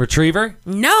golden retriever?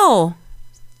 No.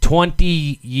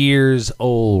 20 years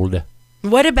old.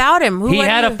 What about him? He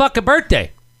had a fucking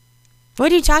birthday.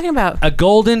 What are you talking about? A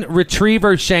golden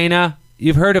retriever, Shayna.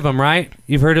 You've heard of them, right?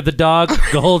 You've heard of the dog,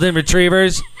 golden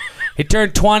retrievers. He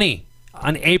turned 20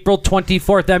 on April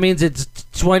 24th. That means it's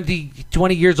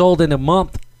 20 years old in a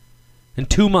month. In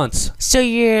 2 months. So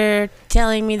you're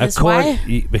telling me this why?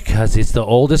 Because it's the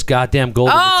oldest goddamn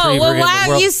golden retriever well, in why the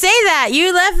world. you say that?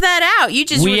 You left that out. You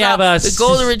just We have the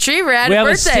golden retriever had a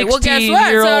birthday. Well, guess what? So did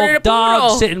a year-old dog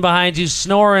poodle. sitting behind you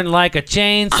snoring like a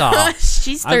chainsaw.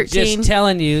 She's I'm 13. just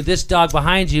telling you, this dog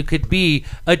behind you could be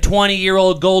a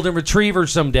 20-year-old golden retriever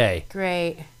someday.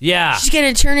 Great. Yeah. She's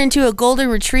going to turn into a golden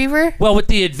retriever? Well, with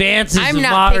the advances I'm of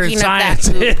not modern picking up that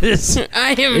sciences, I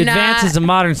am advances not. of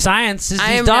modern sciences, I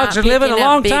these am dogs not are living a picking up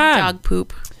long big time. Dog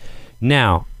poop.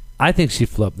 Now, I think she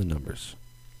flubbed the numbers.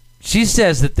 She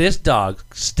says that this dog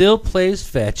still plays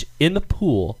fetch in the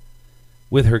pool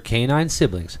with her canine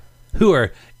siblings, who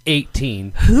are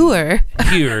 18. Hooer.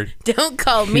 Cured. Don't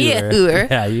call me a hooer.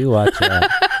 Yeah, you watch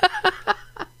that.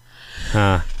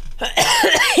 Huh.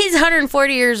 He's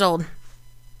 140 years old.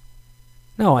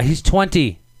 No, he's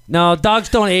 20. No, dogs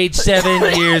don't age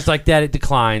 7 years like that. It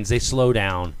declines. They slow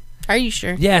down. Are you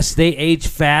sure? Yes, they age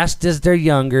fast as they're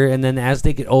younger, and then as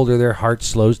they get older, their heart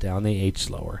slows down. They age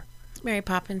slower. Mary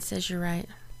Poppins says you're right.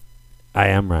 I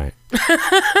am right.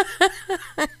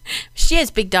 She has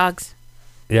big dogs.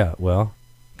 Yeah, well,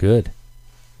 good.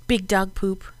 Big dog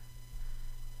poop.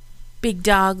 Big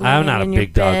dog I'm laying not a in your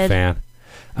big dog bed. fan.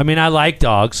 I mean, I like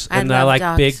dogs, I and I love like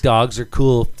dogs. big dogs. They're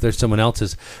cool if they're someone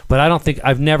else's. But I don't think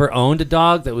I've never owned a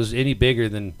dog that was any bigger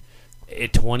than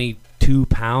 22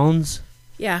 pounds.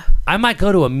 Yeah. I might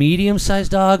go to a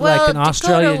medium-sized dog, Well, like an Dakota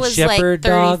Australian was Shepherd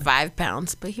like dog. 35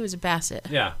 pounds, but he was a basset.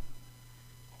 Yeah.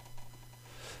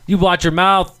 You watch your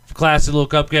mouth, classy little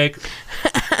cupcake,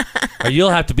 or you'll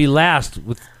have to be last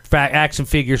with action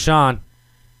figure Sean.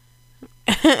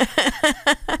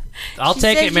 I'll She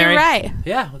take says it, Mary. You're right.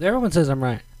 Yeah, everyone says I'm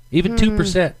right. Even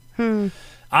 2%.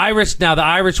 Irish, now the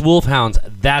Irish Wolfhounds,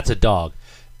 that's a dog.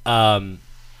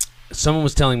 Someone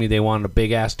was telling me they wanted a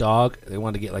big ass dog. They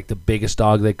wanted to get like the biggest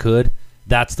dog they could.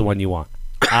 That's the one you want.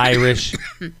 Irish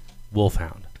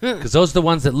Wolfhound. Because those are the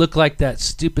ones that look like that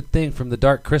stupid thing from the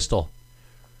Dark Crystal.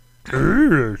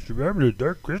 Remember the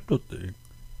Dark Crystal thing?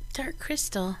 Dark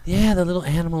Crystal. Yeah, the little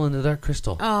animal in the Dark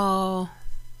Crystal. Oh.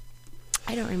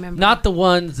 I don't remember. Not the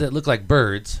ones that look like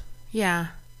birds, Yeah.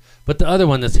 but the other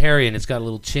one that's hairy and it's got a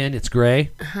little chin. It's gray.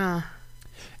 Huh.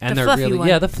 And The they're fluffy really one.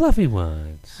 yeah, the fluffy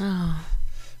ones. Oh.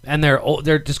 And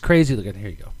they're just crazy looking. Here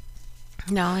you go.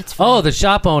 No, it's fine. Oh, the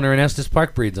shop owner in Estes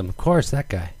Park breeds them. Of course, that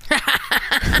guy.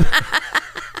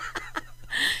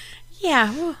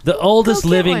 Yeah. Well, The oldest Go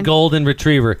get living one. golden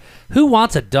retriever. Who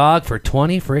wants a dog for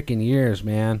 20 freaking years,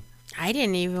 man? I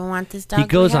didn't even want this dog He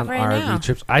goes we on have right RV now.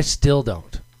 trips. I still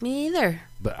don't. Me either.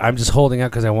 But I'm just holding out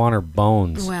because I want her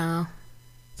bones. Well,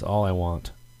 That's all I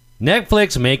want.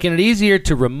 Netflix making it easier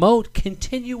to remote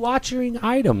continue watching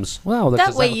items. Wow,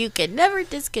 that way you can never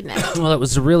disconnect. Well, it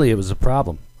was a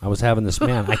problem. I was having this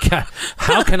man.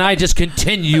 How can I just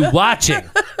continue watching?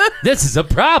 This is a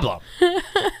problem.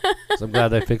 So I'm glad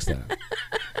they fixed that.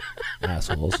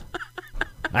 Assholes.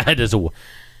 I had to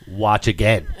watch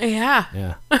again. Yeah.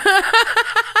 Yeah.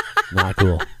 Not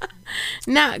cool.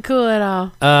 Not cool at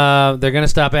all. They're gonna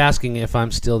stop asking if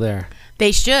I'm still there.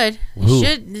 They should. Who?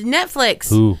 Should. Netflix.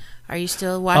 Who? Are you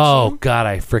still watching? Oh God,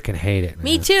 I freaking hate it. Man.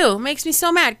 Me too. Makes me so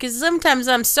mad because sometimes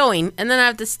I'm sewing and then I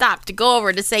have to stop to go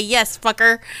over to say yes,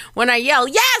 fucker, when I yell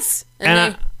yes.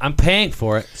 And I'm paying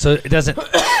for it, so it doesn't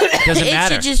it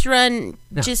matter. should just run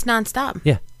just nonstop.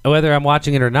 Yeah, whether I'm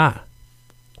watching it or not.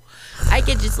 I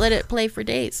could just let it play for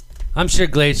days. I'm sure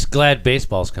glad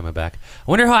baseball's coming back.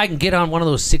 I wonder how I can get on one of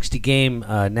those 60-game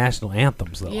national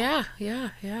anthems, though. Yeah.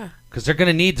 Because they're going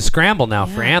to need to scramble now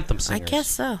for Yeah. anthem singers. I guess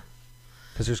so.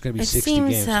 Because there's going to be It 60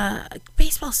 seems games.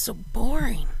 baseball's so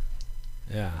boring.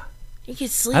 Yeah. You could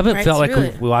sleep I haven't right felt like through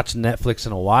it. we watched Netflix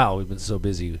in a while. We've been so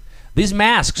busy. These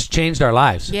masks changed our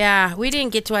lives. Yeah, we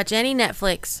didn't get to watch any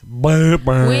Netflix. We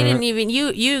We didn't even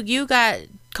you got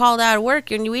called out of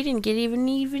work and we didn't get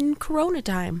even Corona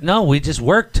time. No, we just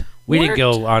worked. We didn't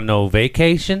Worked. go on no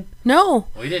vacation. No.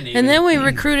 We didn't even. And then we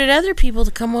recruited other people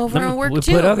to come over and work we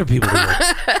too. put other people to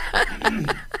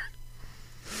work.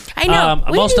 I know.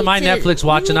 We Most of need my to- Netflix we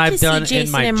watching need I've to see done in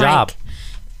Jason my and job. Mike,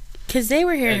 'cause they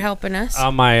were here helping us.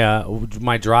 On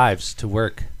my drives to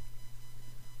work.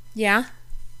 Yeah.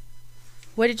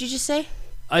 What did you just say?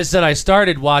 I said I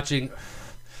started watching.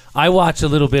 I watch a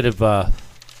little bit of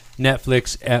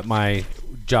Netflix at my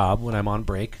job when I'm on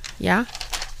break. Yeah.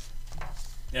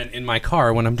 and in my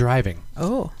car when I'm driving.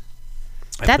 Oh.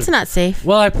 I That's put- not safe.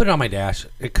 Well, I put it on my dash.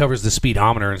 It covers the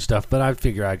speedometer and stuff, but I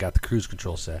figure I got the cruise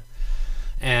control set.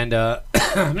 And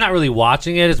I'm not really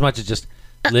watching it as much as just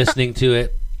listening to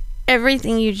it.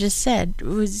 Everything you just said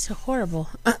was horrible.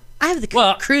 I have the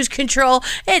Well- cruise control.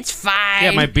 It's fine.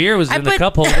 Yeah, my beer was I in the put-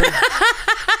 cup holder.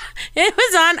 It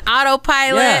was on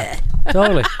autopilot. Yeah,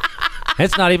 totally.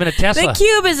 It's not even a Tesla. The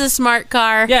Cube is a smart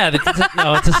car. Yeah,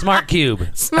 no, it's a smart cube.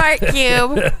 Smart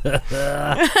Cube.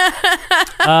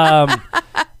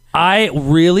 I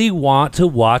really want to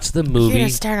watch the You're movie gonna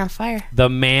start on fire. The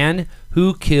Man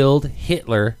Who Killed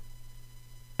Hitler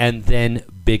and Then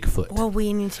Bigfoot. Well,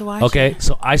 we need to watch Okay,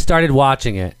 so I started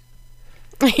watching it.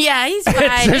 it. Yeah, he's fine.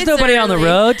 There's It's nobody on the early.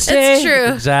 road, see? It's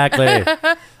true. Exactly.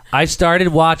 I started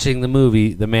watching the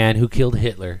movie The Man Who Killed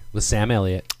Hitler with Sam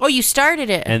Elliott, Oh, you started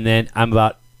it. and then I'm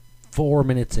about 4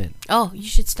 minutes in. Oh, you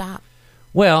should stop.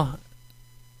 Well,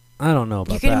 I don't know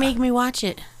about You're gonna that. make me watch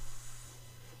it.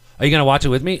 Are you going to watch it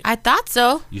with me? I thought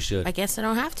so. You should. I guess I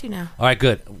don't have to now. All right,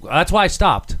 good. That's why I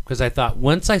stopped, because I thought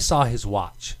once I saw his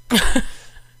watch.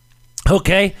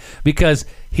 Okay, because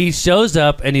he shows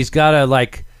up and he's got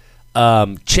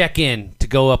to check in to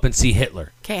go up and see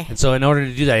Hitler. Okay. And so in order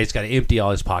to do that, he's got to empty all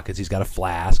his pockets. He's got a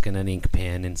flask and an ink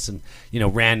pen and some,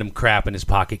 random crap in his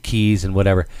pocket, keys and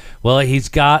whatever. Well, he's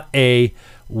got a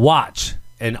watch,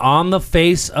 and on the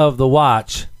face of the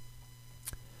watch,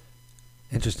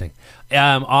 interesting.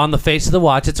 On the face of the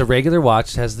watch, it's a regular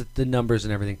watch, it has the numbers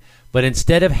and everything. But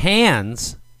instead of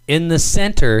hands in the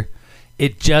center,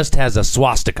 it just has a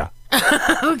swastika.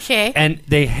 Okay. And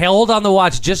they held on the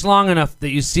watch just long enough that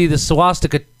you see the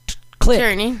swastika click.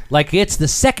 Turning. Like it's the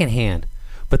second hand.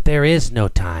 But there is no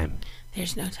time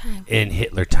There's no time. in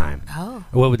Hitler time. Oh.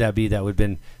 What would that be? That would have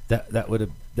been that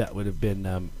would have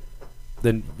been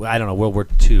then I don't know, World War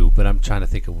II, but I'm trying to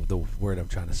think of the word I'm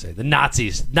trying to say. The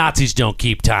Nazis don't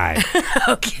keep time.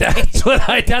 Okay.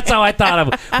 That's how I thought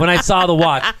of when I saw the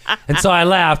watch. And so I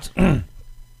laughed.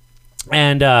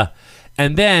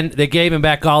 And then they gave him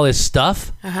back all his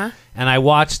stuff. Uh-huh. And I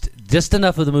watched just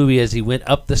enough of the movie as he went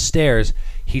up the stairs.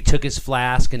 He took his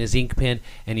flask and his ink pen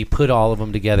and he put all of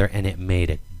them together and it made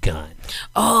a gun.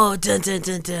 Oh, dun dun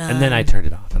dun dun. And then I turned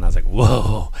it off and I was like,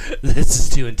 whoa, this is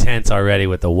too intense already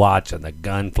with the watch and the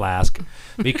gun flask.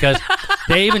 Because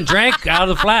they even drank out of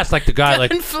the flask. Like the guy,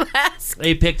 flask.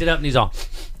 he picked it up and he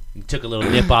took a little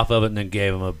nip off of it and then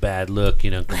gave him a bad look,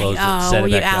 closed it, oh, set it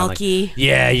you back down. alky.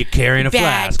 Yeah, you're carrying a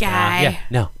Bad flask. guy. Yeah,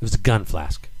 no, it was a gun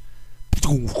flask. I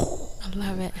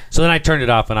love it. So then I turned it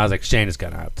off and I was like, Shane is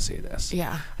going to have to see this.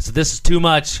 Yeah. I said, this is too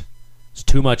much. It's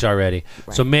too much already.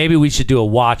 Right. So maybe we should do a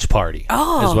watch party.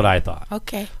 Oh. Is what I thought.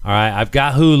 Okay. All right, I've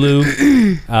got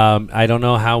Hulu. I don't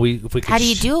know if we can. How do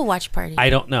you do a watch party? I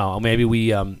don't know. Maybe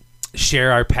we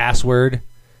share our password,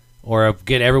 or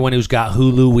get everyone who's got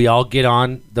Hulu. We all get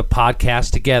on the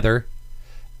podcast together,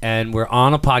 and we're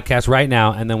on a podcast right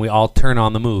now. And then we all turn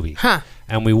on the movie,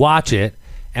 and we watch it,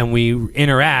 and we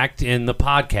interact in the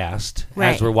podcast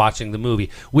Right. as we're watching the movie.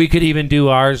 We could even do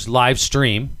ours live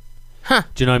stream. Do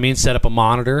you know what I mean? Set up a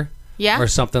monitor. Yeah. Or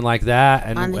something like that,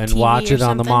 and On the and TV watch or it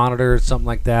on the something? monitor, something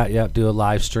like that. Yeah, do a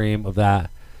live stream of that.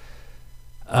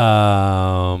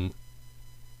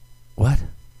 What?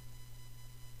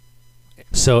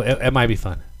 So it might be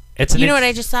fun. It's You know what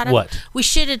I just thought of? What? We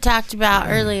should have talked about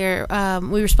earlier.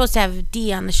 We were supposed to have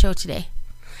Dee on the show today,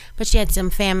 but she had some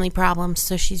family problems,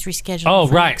 so she's rescheduled. Oh,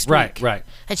 for right, next right, week. right.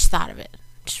 I just thought of it.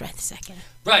 Just right this second.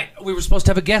 Right. We were supposed to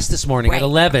have a guest this morning at Right.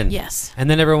 11. Yes. And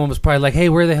then everyone was probably like, "Hey,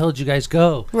 where the hell did you guys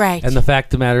go?" Right. And the fact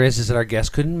of the matter is that our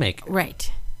guest couldn't make it.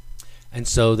 Right. And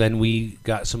so then we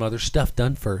got some other stuff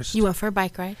done first. You went for a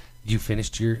bike ride? You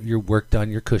finished your work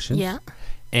done, your cushions. Yeah.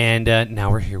 And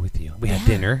now we're here with you. We had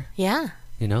dinner. Yeah.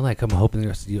 Like I'm hoping the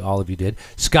rest of you, all of you did.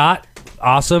 Scott,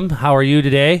 awesome. How are you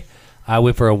today? I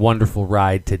went for a wonderful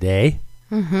ride today.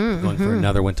 Going for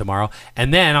another one tomorrow.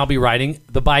 And then I'll be riding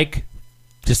the bike,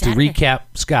 just Saturday. to recap,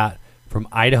 Scott, from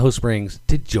Idaho Springs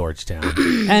to Georgetown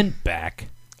and back.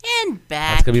 And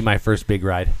back. That's going to be my first big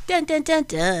ride. Dun dun dun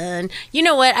dun. You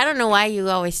know what? I don't know why you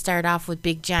always start off with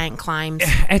big giant climbs.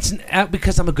 It's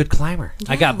because I'm a good climber.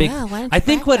 I got big. well, why don't I you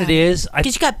think brag what about it is,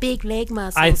 Because you got big leg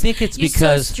muscles. I think it's You're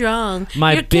because so strong.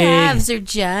 my Your big calves are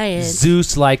giant.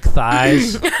 Zeus-like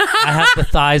thighs. I have the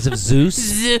thighs of Zeus.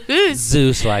 Zeus.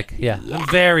 Zeus-like, yeah. I'm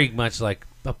very much like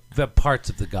the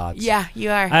parts of the gods. Yeah, you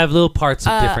are. I have little parts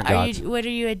of different gods. What are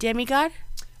you, a demigod?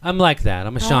 I'm like that.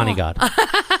 I'm a Shawnee Oh. god.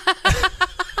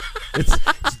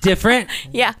 It's different.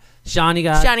 Yeah. Shawnee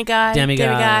God,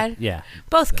 Demigod. Yeah,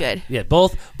 Both good. yeah.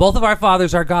 Both of our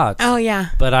fathers are gods. Oh, yeah.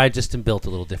 But I just am built a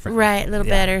little different. Right, a little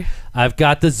better. I've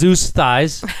got the Zeus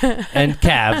thighs and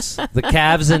calves, the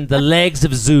calves and the legs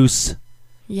of Zeus.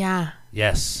 Yeah.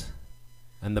 Yes,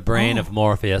 and the brain of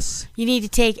Morpheus. You need to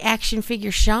take action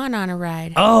figure Sean on a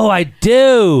ride. Oh, I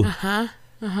do. Uh-huh.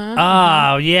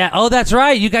 Oh, yeah. Oh, that's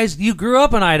right. You grew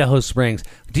up in Idaho Springs.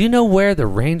 Do you know where the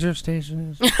ranger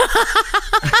station is?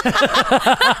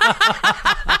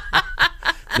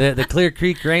 the Clear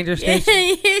Creek Ranger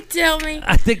Station? You tell me.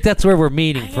 I think that's where we're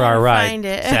meeting for our gotta ride find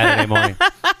it. Saturday morning.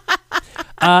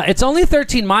 It's only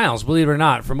 13 miles, believe it or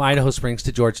not, from Idaho Springs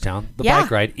to Georgetown. The Yeah.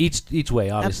 bike ride, each way,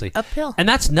 obviously. Uphill. And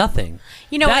that's nothing.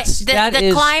 You know what? That The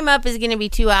is- climb up is going to be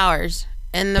 2 hours,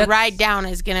 and the That's- ride down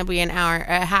is going to be an hour,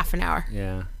 half an hour.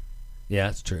 Yeah. Yeah,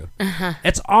 it's true. Uh-huh.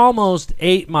 It's almost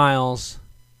 8 miles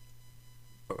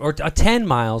or 10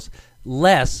 miles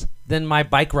less than my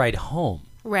bike ride home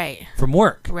Right. from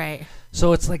work. Right.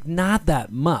 So it's like not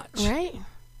that much. Right.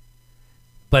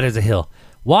 But it's a hill.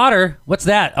 Water, what's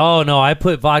that? Oh no, I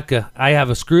put vodka. I have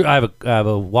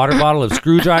a water bottle of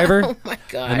Screwdriver. Oh my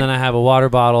God. And then I have a water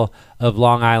bottle of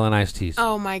Long Island iced teas.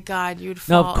 Oh my God, you'd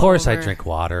No, fall of course I over. drink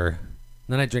water.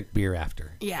 And then I drink beer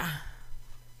after. Yeah.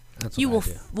 That's what You I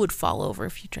do. would fall over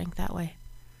if you drank that way.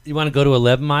 You want to go to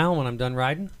 11 Mile when I'm done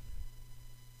riding?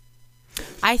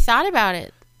 I thought about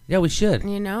it. Yeah, we should.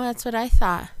 You know, that's what I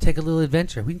thought. Take a little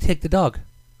adventure. We can take the dog.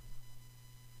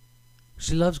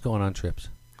 She loves going on trips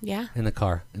Yeah. in the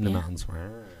car in the Yeah. mountains.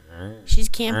 She's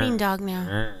camping dog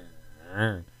now.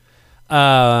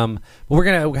 But we're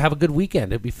gonna have a good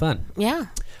weekend. It'd be fun. Yeah.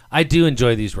 I do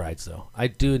enjoy these rides, though. I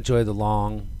do enjoy the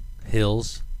long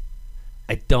hills.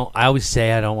 I always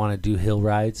say I don't want to do hill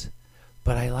rides,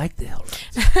 but I like the hill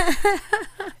rides.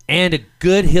 And a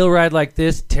good hill ride like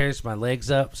this tears my legs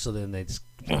up, so then they just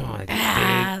they get big.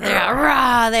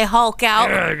 They hulk out.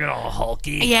 They get all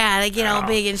hulky. Yeah, they get all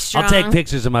big and strong. I'll take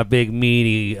pictures of my big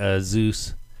meaty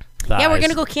Zeus thighs. Yeah, we're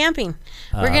gonna go camping.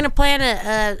 We're gonna plan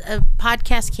a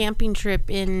podcast camping trip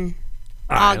in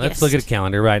All right, August. let's look at a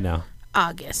calendar right now.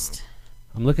 August.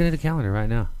 I'm looking at a calendar right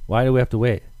now. Why do we have to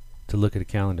wait to look at a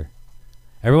calendar?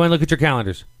 Everyone look at your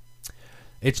calendars.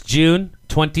 It's June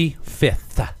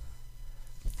 25th.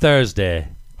 Thursday.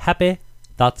 Happy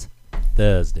Thoughts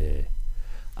Thursday.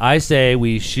 I say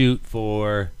we shoot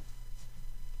for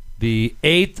the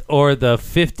 8th or the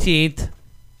 15th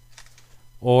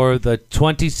or the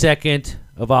 22nd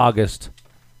of August.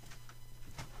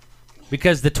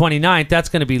 Because the 29th, that's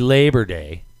going to be Labor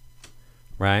Day.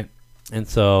 Right? And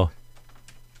so...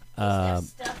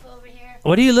 stuff over here.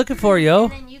 what are you looking for, yo?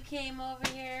 then you came over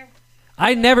here.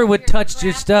 I never would touch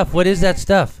your stuff. What is that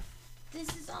stuff? This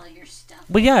is all your stuff.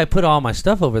 Well, yeah, I put all my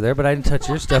stuff over there, but I didn't touch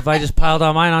your stuff. I just piled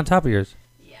all mine on top of yours.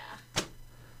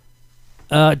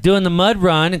 Yeah. Doing the mud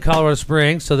run in Colorado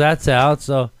Springs, so that's out.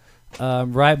 So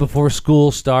right before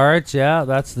school starts, yeah,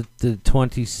 that's the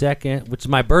 22nd, which is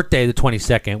my birthday, the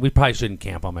 22nd. We probably shouldn't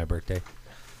camp on my birthday.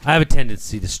 I have a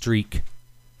tendency to streak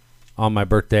on my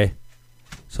birthday,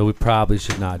 so we probably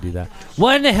should not do that.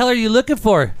 What in the hell are you looking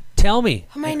for? Tell me.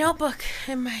 My notebook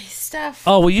and my stuff.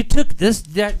 Oh, well, you took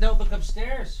that notebook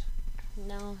upstairs.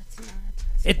 No, it's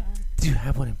not. Do you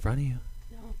have one in front of you?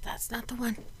 No, that's not the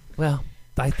one. Well,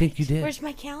 I think you did. Where's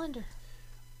my calendar?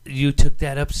 You took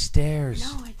that upstairs.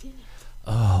 No, I didn't.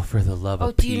 Oh, for the love Oh,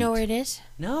 of do Pete. you know where it is?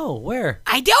 No, where?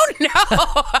 I don't know.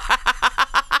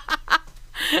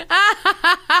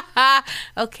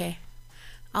 Okay.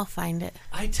 I'll find it.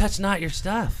 I touch not your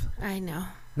stuff. I know.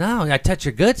 No, I touch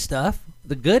your good stuff,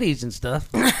 the goodies and stuff,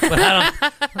 but I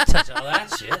don't touch all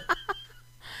that shit.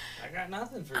 I got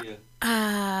nothing for you.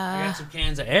 I got some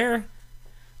cans of air.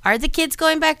 Are the kids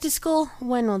going back to school?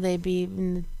 When will they be?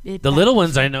 In The little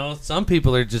ones, I know. Some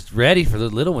people are just ready for the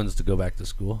little ones to go back to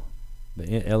school.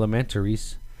 The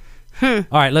elementaries. All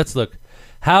right, let's look.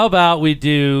 How about we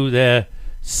do the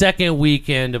second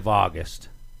weekend of August?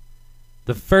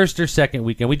 The first or second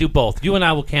weekend. We do both. You and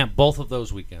I will camp both of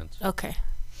those weekends. Okay.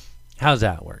 How's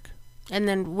that work? And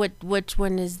then which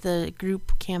one is the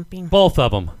group camping? Both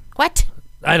of them. What?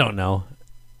 I don't know.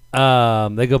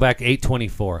 They go back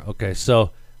 8/24. Okay, so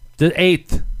the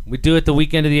 8th. We do it the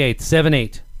weekend of the 8th.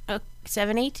 7/8.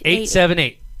 7/8?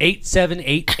 8/7/8.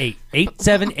 8/7/8/8.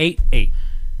 8/7/8/8.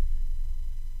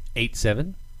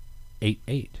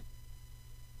 8/7/8/8.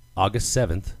 August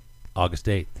 7th. August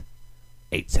 8th.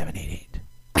 8/7/8/8.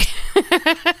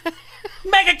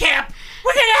 Mega camp!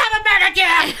 We're gonna have a mega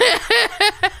camp!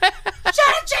 Shut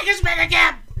up, Chickens Mega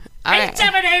Camp!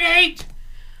 8/7/8/8.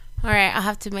 All right, I'll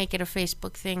have to make it a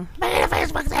Facebook thing.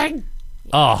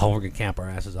 Oh, we're gonna camp our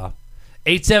asses off.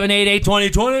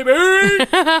 878-820-20, baby.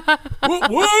 Whoop,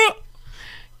 whoop.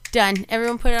 Done.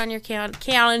 Everyone put it on your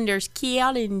calendars.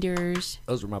 Calendars.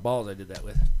 Those were my balls I did that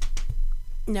with.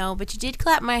 No, but you did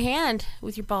clap my hand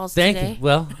with your balls Thank today. you.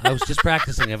 Well, I was just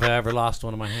practicing if I ever lost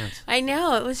one of my hands. I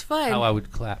know. It was fun. How I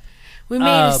would clap. We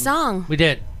made a song. We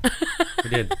did. We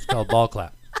did. It's called Ball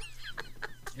Clap.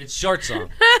 It's a short song,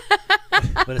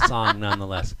 but a song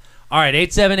nonetheless. All right,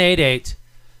 8788,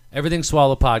 Everything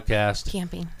Swallow Podcast.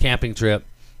 Camping trip.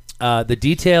 The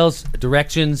details,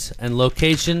 directions, and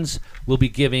locations will be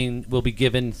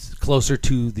given closer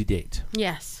to the date.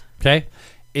 Yes. Okay?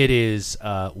 It is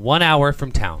 1 hour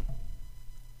from town.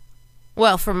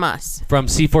 Well, from us. From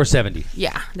C470.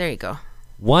 Yeah, there you go.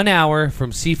 1 hour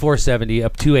from C470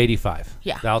 up 285.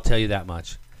 Yeah. I'll tell you that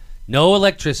much. No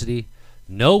electricity,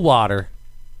 no water.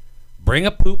 Bring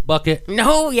a poop bucket.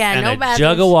 No, yeah, and no a bathrooms.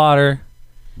 jug of water.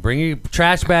 Bring your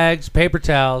trash bags, paper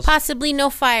towels. Possibly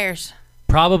no fires.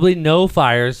 Probably no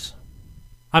fires.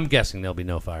 I'm guessing there'll be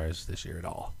no fires this year at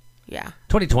all. Yeah.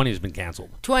 2020 has been canceled.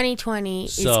 2020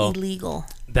 is So- illegal.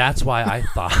 That's why I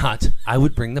thought I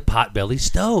would bring the potbelly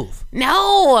stove.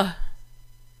 No,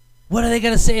 What are they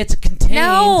going to say? It's contained.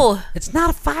 No. It's not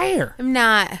a fire. I'm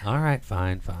not. All right,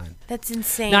 fine. That's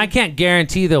insane. Now, I can't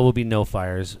guarantee there will be no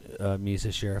fires,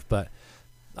 Mesa Sheriff, but,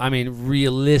 I mean,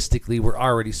 realistically, we're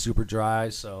already super dry,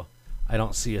 so I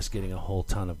don't see us getting a whole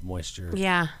ton of moisture.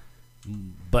 Yeah.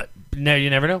 But no, you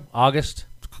never know. August,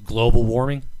 global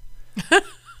warming.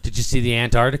 Did you see the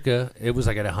Antarctica? It was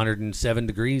like at 107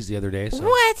 degrees the other day. So.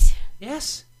 What?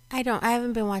 Yes. I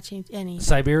haven't been watching any.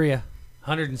 Siberia,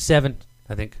 107,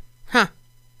 I think. Huh.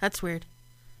 That's weird.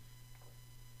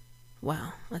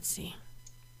 Wow. Let's see.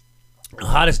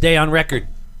 Hottest day on record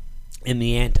in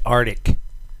the Antarctic.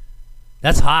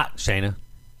 That's hot, Shayna.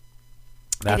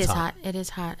 That's It is hot. It is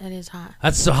hot. It is hot.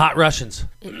 That's the hot Russians.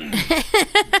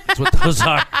 That's what those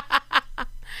are.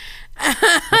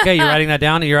 Okay, you're writing that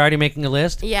down? You're already making a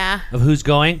list Yeah. of who's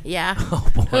going? Yeah.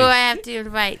 Oh, boy. Who I have to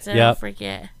invite so I Yep. don't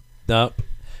forget. No.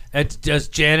 Does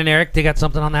Jan and Eric, they got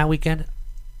something on that weekend?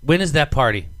 When is that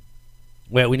party?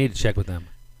 Wait, we need to check with them.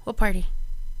 What party?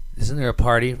 Isn't there a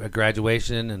party, a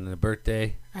graduation and a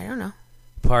birthday I don't know.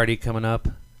 party coming up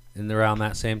in around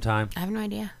that same time? I have no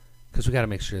idea. Because we got to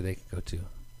make sure they can go too.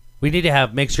 We need to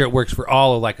make sure it works for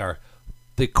all of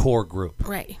the core group.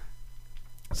 Right.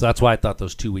 So that's why I thought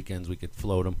those 2 weekends we could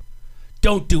float them.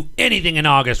 Don't do anything in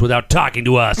August without talking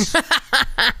to us.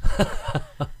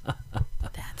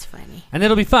 That's funny. And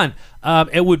it'll be fun.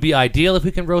 It would be ideal if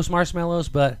we can roast marshmallows,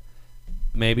 but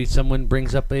maybe someone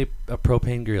brings up a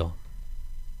propane grill.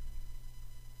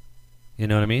 You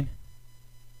know what I mean?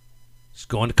 She's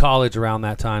going to college around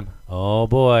that time. Oh,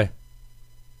 boy.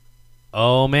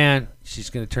 Oh, man. She's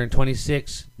going to turn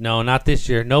 26. No, not this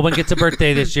year. No one gets a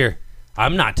birthday this year.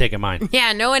 I'm not taking mine.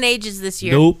 Yeah, no one ages this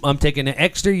year. Nope. I'm taking an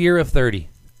extra year of 30.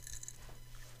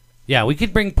 Yeah, we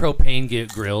could bring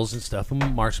propane grills and stuff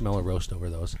and marshmallow roast over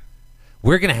those.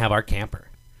 We're going to have our camper.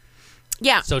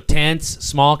 Yeah. So tents,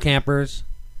 small campers,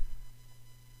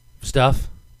 stuff.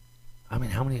 I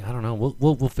mean, how many? I don't know.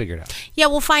 We'll figure it out. Yeah,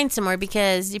 we'll find somewhere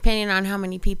because depending on how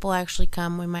many people actually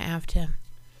come, we might have to.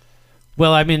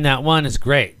 Well, I mean, that one is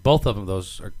great. Both of them,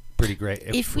 those are pretty great.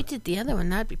 If we did the other one,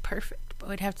 that'd be perfect. But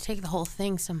we'd have to take the whole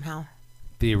thing somehow.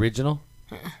 The original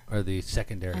or the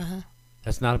secondary?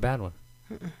 That's not a bad one.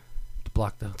 To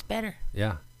block the. It's better.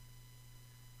 Yeah.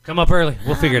 Come up early.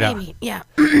 We'll figure it out. Maybe. Yeah.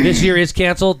 This year is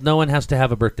canceled. No one has to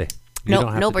have a birthday. You don't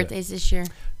No, have no to do it. birthdays this year.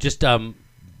 Just we'll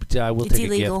It's take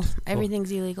illegal. a gift.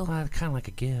 Everything's illegal. Well, kind of like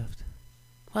a gift.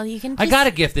 Well, you can. I Just, got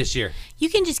a gift this year. You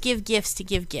can just give gifts to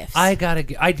give gifts. I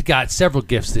got several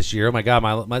gifts this year. Oh my god,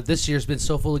 my this year's been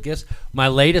so full of gifts. My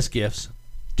latest gifts,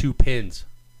 2 pins.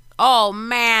 Oh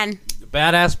man.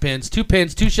 Badass pins, 2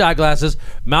 pins, 2 shot glasses,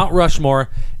 Mount Rushmore.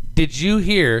 Did you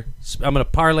hear? I'm going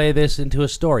to parlay this into a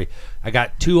story. I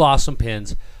got 2 awesome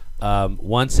pins.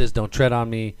 One says "Don't tread on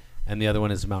me," and the other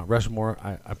one is Mount Rushmore.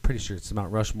 I'm pretty sure it's the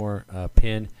Mount Rushmore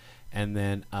pin, and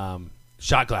then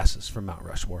shot glasses from Mount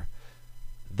Rushmore.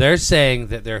 They're saying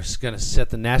that they're going to set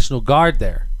the National Guard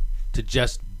there to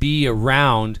just be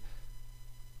around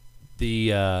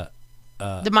the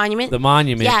monument. The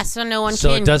monument. Yeah, so no one so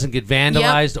can. it doesn't get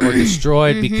vandalized or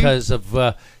destroyed because of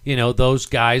those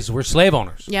guys were slave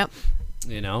owners. Yep.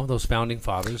 Those founding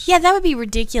fathers. Yeah, that would be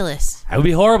ridiculous. That would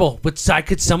be horrible. But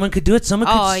someone could do it. Someone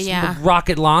could. Oh, yeah.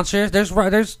 Rocket launchers.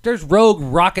 There's rogue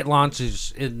rocket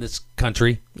launchers in this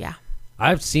country. Yeah.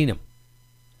 I've seen them.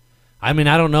 I mean,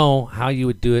 I don't know how you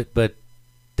would do it, but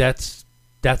that's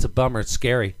a bummer. It's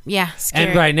scary. Yeah, scary.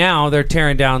 And right now they're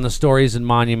tearing down the stories and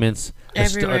monuments,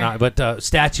 Everywhere.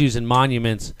 statues and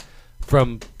monuments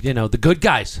from the good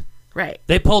guys. Right.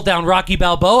 They pulled down Rocky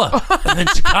Balboa in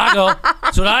Chicago.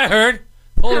 That's what I heard.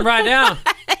 Pulled him right down.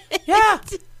 Yeah.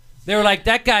 They were like,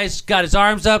 that guy's got his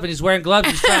arms up and he's wearing gloves.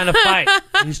 He's trying to fight.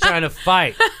 He's trying to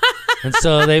fight. And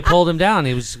so they pulled him down.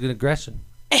 He was an aggression.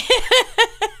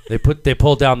 They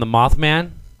pulled down the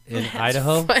Mothman in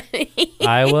Idaho,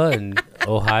 Iowa, and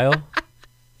Ohio.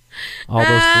 All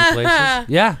those three places.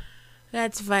 Yeah.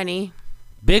 That's funny.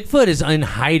 Bigfoot is in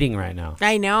hiding right now.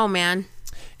 I know, man.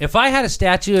 If I had a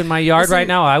statue in my yard right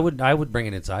now, I would bring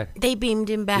it inside. They beamed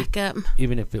him back up.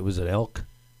 Even if it was an elk.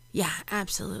 Yeah,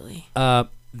 absolutely.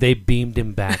 They beamed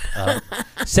him back up.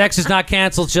 Sex is not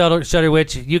canceled, Shutter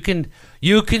Witch. You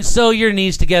can sew your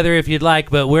knees together if you'd like,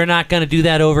 but we're not going to do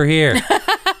that over here.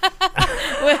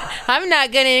 I'm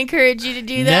not going to encourage you to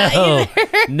do that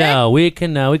either. No, we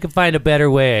can find a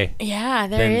better way. Yeah,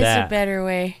 there is a better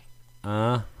way.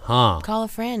 Call a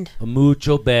friend. A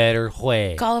mucho better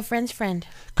way. Call a friend's friend.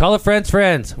 Call a friend's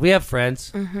friends. We have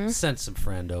friends. Mm-hmm. Send some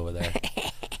friend over there.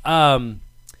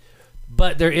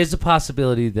 But there is a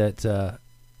possibility that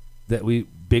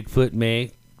Bigfoot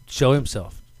may show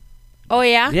himself. Oh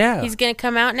yeah? Yeah. He's gonna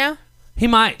come out now? He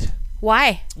might.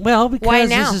 Why? Well, because Why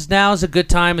now? now is a good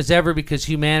time as ever because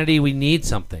humanity, we need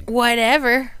something.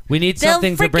 Whatever. We need They'll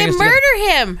something to bring us freaking together.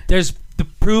 murder him. There's the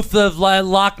proof of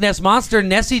Loch Ness Monster.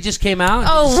 Nessie just came out.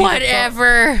 Oh,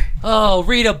 whatever. Oh,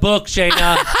 read a book,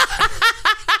 Shayna.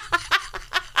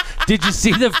 Did you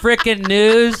see the freaking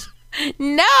news?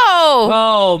 No.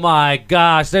 Oh, my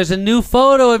gosh. There's a new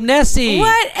photo of Nessie.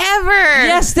 Whatever.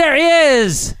 Yes, there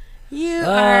is. You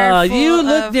are full you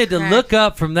of need to crap. look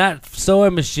up from that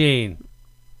sewing machine.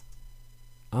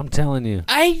 I'm telling you.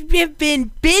 I have been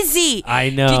busy. I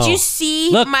know. Did you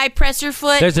see Look, my presser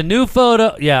foot? There's a new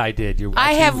photo. Yeah, I did.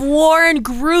 I have worn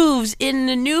grooves in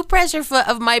the new presser foot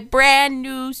of my brand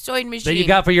new sewing machine that you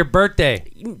got for your birthday.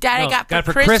 that I got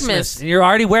for Christmas. And you're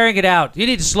already wearing it out. You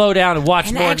need to slow down and watch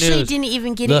And more I actually news. didn't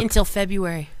even get Look. it until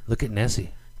February. Look at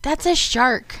Nessie. That's a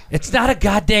shark. It's not a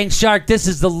goddamn shark. This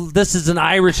is an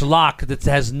Irish loch that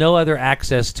has no other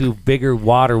access to bigger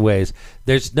waterways.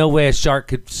 There's no way a shark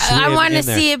could swim I want to in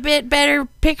there. see a bit better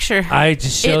picture. I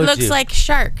just showed It looks you. like a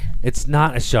shark. It's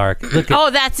not a shark. Look at.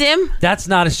 Oh, that's him? That's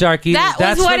not a shark either. That was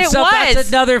That's what from it was. That's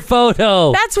another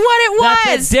photo. That's what it was.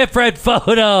 That's a different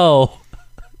photo.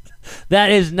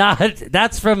 That is not.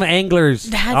 That's from Anglers.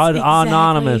 That's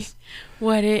Anonymous.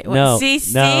 What it was. No,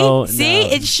 See? no.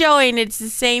 It's showing. It's the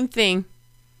same thing.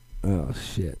 Oh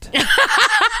shit.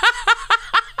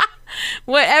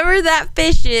 Whatever that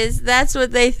fish is, that's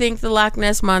what they think the Loch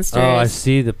Ness Monster Oh, I is.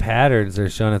 see the patterns they're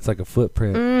showing. It's like a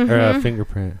footprint or a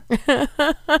fingerprint.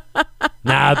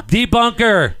 Nah,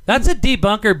 debunker. That's a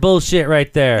debunker bullshit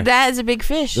right there. That is a big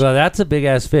fish. Well, that's a big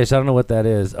ass fish. I don't know what that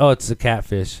is. Oh, it's a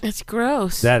catfish. It's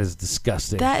gross. That is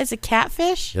disgusting. That is a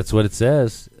catfish? That's what it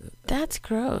says. That's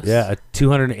gross. Yeah, a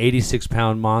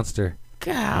 286-pound monster.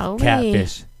 Golly.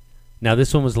 Catfish. Now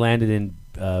this one was landed in.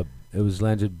 It was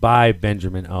landed by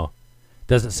Benjamin. Oh,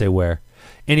 doesn't say where.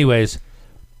 Anyways,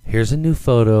 here's a new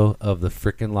photo of the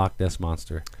frickin' Loch Ness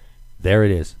Monster. There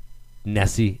it is.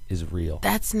 Nessie is real.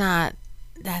 That's not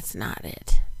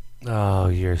it. Oh,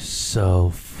 you're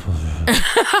so.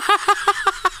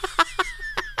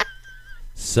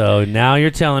 So now you're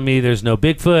telling me there's no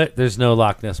Bigfoot, there's no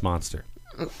Loch Ness Monster.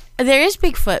 There is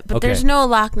Bigfoot, but Okay. there's no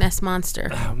Loch Ness Monster.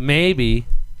 Maybe.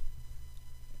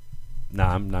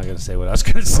 Nah, I'm not gonna say what I was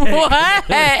gonna say. What?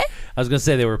 I was gonna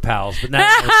say they were pals, but now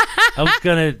I was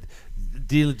gonna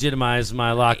delegitimize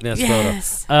my Loch Ness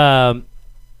Yes. photo.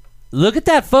 Look at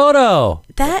that photo.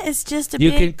 That is just a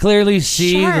You big... can clearly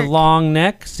see the shark. long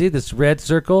neck. See this red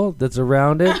circle that's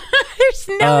around it. There's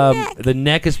no neck. The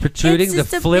neck is protruding. It's The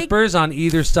just a big flippers on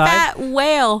either side, Fat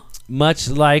whale. much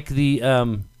like the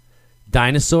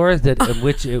dinosaur that of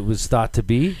which it was thought to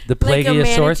be, the Like a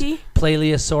Plagiasaurus. manatee?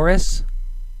 Plesiosaurus.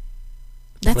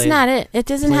 That's not it. It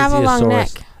doesn't have a long neck.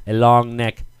 Plesiosaurus. A long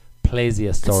neck.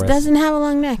 Plesiosaurus. It doesn't have a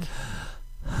long neck.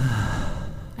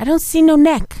 I don't see no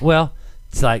neck. Well,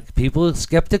 it's like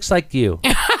skeptics like you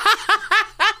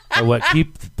are what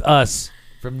keep us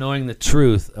from knowing the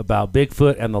truth about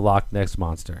Bigfoot and the Loch Ness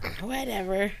Monster.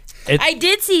 Whatever. It- I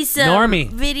did see some Normie.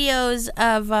 videos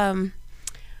of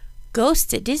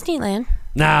ghosts at Disneyland.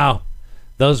 Now,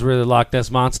 those were the Loch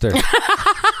Ness Monster.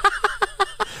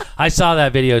 I saw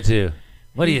that video too.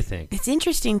 What do you think? It's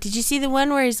interesting. Did you see the one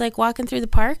where he's like walking through the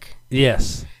park?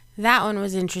 Yes. That one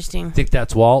was interesting. Think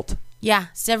that's Walt? Yeah,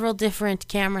 several different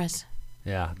cameras.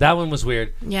 Yeah, that one was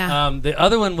weird. Yeah. The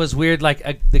other one was weird,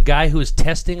 like the guy who was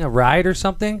testing a ride or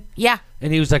something, Yeah.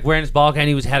 and he was like wearing his ball cap, and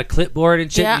he had a clipboard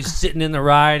and shit. Yeah. He was sitting in the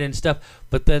ride and stuff.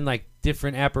 But then like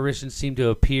different apparitions seem to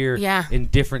appear Yeah. in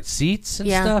different seats and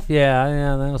Yeah. stuff.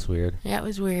 Yeah, that was weird. Yeah, it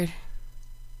was weird.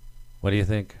 What do you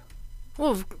think?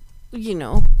 Well,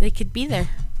 they could be there.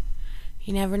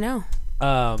 You never know.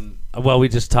 Well, we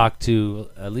just talked to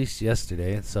Elise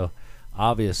yesterday, and so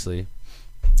obviously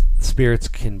spirits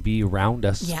can be around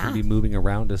us, Yeah. can be moving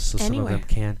around us, so Anywhere. some of them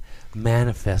can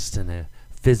manifest in a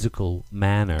physical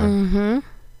manner. Mm-hmm.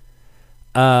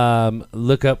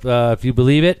 Look up, if you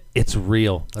believe it, it's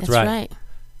real. That's right. right.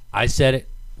 I said it.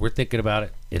 We're thinking about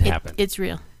it. It happened. It's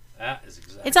real. That is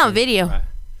exactly It's on video. right.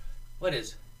 What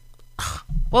is?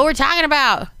 What we're talking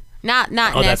about. Not Oh,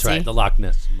 Nessie. that's right. The Loch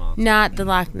Ness Monster. Not the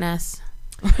Loch Ness.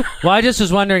 Well, I just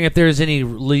was wondering if there's any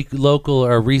local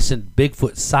or recent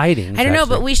Bigfoot sightings. I don't know,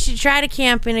 actually. but we should try to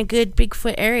camp in a good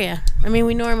Bigfoot area. I mean,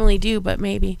 we normally do, but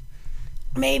maybe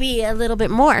a little bit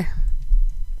more.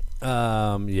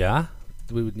 Yeah.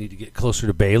 We would need to get closer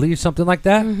to Bailey or something like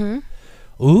that. Mm-hmm.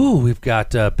 Ooh, we've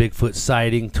got Bigfoot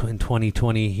sighting in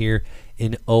 2020 here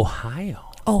in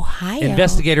Ohio. Ohio.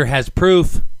 Investigator has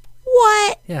proof.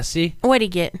 What? Yeah, see? What'd he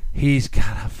get? He's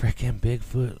got a freaking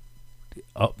Bigfoot.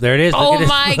 Oh, there it is. Look Oh at his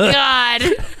my foot. God.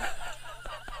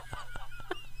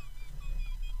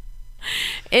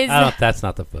 That's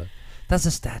not the foot. That's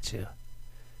a statue.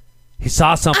 He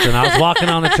saw something. I was walking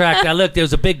on the track. I looked. There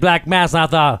was a big black mass, and I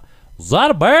thought, is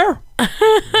that a bear?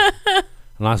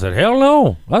 And I said, hell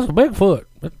no. That's a Bigfoot.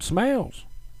 It smells.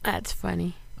 That's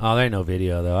funny. Oh, there ain't no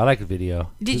video, though. I like the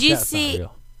video. Did This you guy's not see?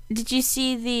 real. Did you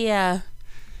see the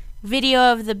video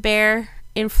of the bear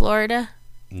in Florida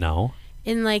No.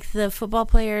 in like the football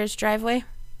player's driveway?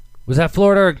 Was that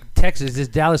Florida or Texas? This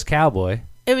Dallas Cowboy.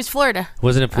 It was Florida.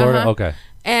 Was it in Florida? Uh-huh. Okay.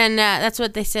 And that's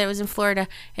what they said. It was in Florida.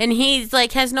 And he's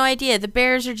like, has no idea. The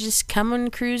bears are just coming,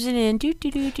 cruising in.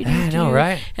 I know,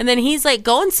 right? And then he's like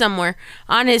going somewhere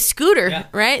on his scooter, Yeah.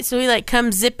 right? So he like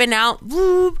comes zipping out,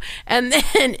 whoop, and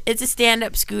then it's a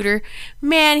stand-up scooter.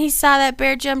 Man, he saw that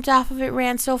bear, jumped off of it,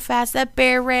 ran so fast. That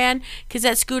bear ran because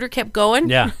that scooter kept going.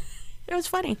 Yeah. It was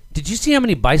funny. Did you see how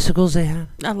many bicycles they had?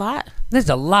 A lot. There's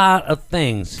a lot of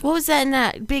things What was that in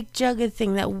that big jug of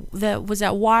thing? That was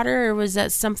that water or was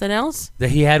that something else? that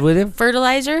he had with him.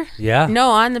 Fertilizer? Yeah. No,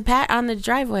 on the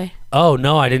driveway. Oh,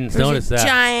 no, I didn't There's notice a that.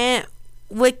 giant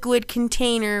liquid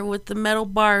container with the metal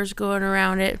bars going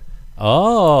around it.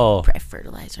 Oh. Probably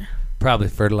fertilizer. Probably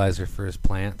fertilizer for his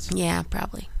plants. Yeah,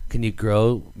 probably. Can you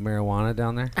grow marijuana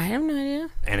down there? I have no idea.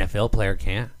 NFL player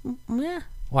can't. Yeah,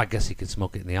 Well, I guess he could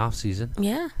smoke it in the off season.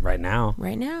 yeah. Right now.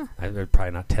 Right now, They're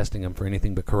probably not testing him for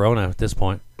anything but Corona at this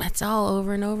point. that's all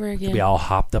over and over again. Be all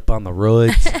hopped up on the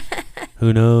roids.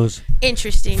 Who knows?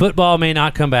 Interesting. Football may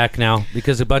not come back now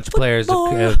because a bunch of players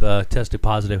Football. have tested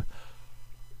positive.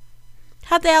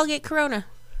 How'd they all get corona?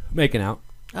 Making out.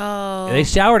 Oh, They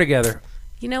shower together.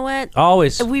 you know what?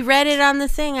 Always. We read it on the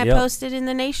thing I Yep. posted in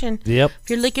the Nation. Yep. If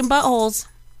you're licking buttholes,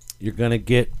 You're going to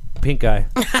get pink eye.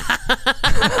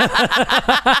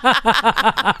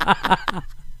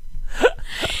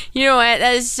 you know what?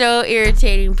 That is so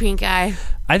irritating. Pink eye.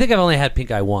 I think I've only had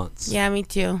pink eye once. Yeah, me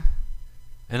too.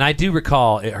 And I do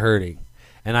recall it hurting.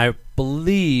 And I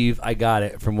believe I got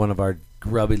it from one of our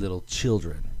grubby little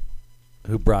children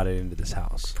who brought it into this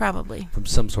house. Probably. From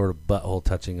some sort of butthole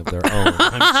touching of their own,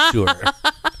 I'm sure.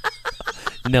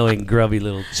 Knowing grubby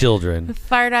little children,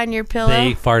 Fart on your pillow.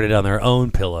 they farted on their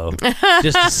own pillow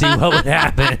just to see what would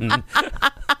happen.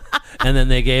 And then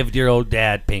they gave your old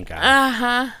dad pink eye.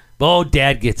 Uh-huh. But old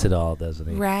dad gets it all, doesn't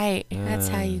he? Right. That's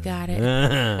how you got it.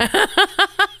 Yeah,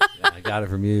 I got it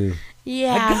from you.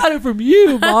 Yeah. I got it from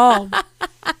you, Mom.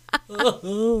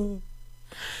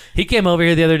 He came over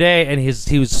here the other day, and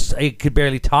he could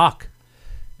barely talk.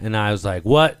 And I was like,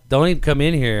 "What? Don't even come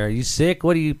in here. Are you sick?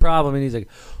 What are you problem?" And he's like,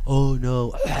 "Oh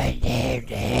no,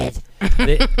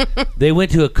 they went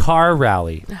to a car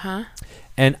rally, Uh-huh.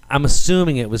 and I'm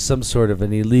assuming it was some sort of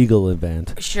an illegal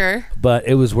event, Sure. but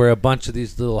it was where a bunch of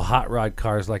these little hot rod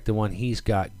cars, like the one he's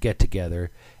got, get together."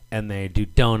 And they do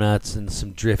donuts and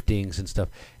some driftings and stuff.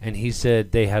 And he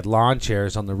said they had lawn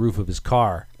chairs on the roof of his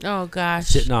car, Oh, gosh.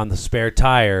 sitting on the spare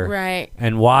tire, Right.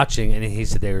 and watching. And he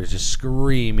said they were just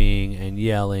screaming and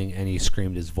yelling, and he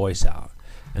screamed his voice out.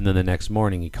 And then the next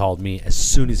morning, he called me as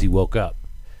soon as he woke up,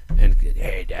 and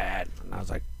 "Hey, Dad," and I was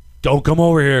like, "Don't come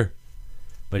over here."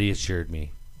 But he assured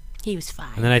me. He was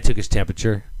fine. And then I took his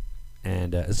temperature,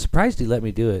 and I was surprised he let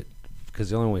me do it because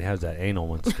the only one he has that anal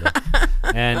one still.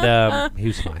 And he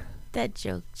was fine. That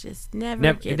joke just never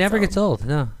It never gets old,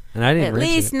 no. And I didn't At rinse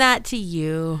least it. not to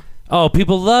you. Oh,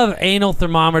 people love anal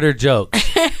thermometer jokes.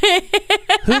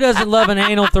 Who doesn't love an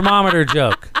anal thermometer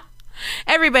joke?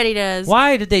 Everybody does.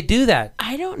 Why did they do that?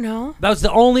 I don't know. That was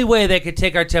the only way they could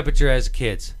take our temperature as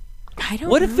kids. I don't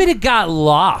What know. if it had got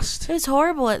lost? It was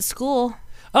horrible at school.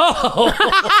 Oh,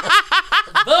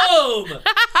 boom!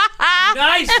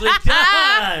 Nicely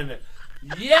done.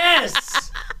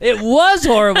 Yes, it was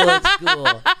horrible at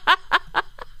school.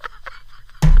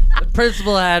 The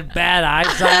principal had bad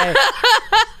eyesight.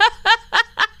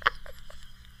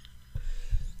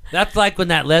 That's like when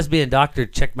that lesbian doctor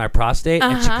checked my prostate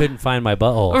and she couldn't find my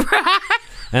butthole.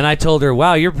 And I told her,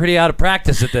 "Wow, you're pretty out of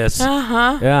practice at this."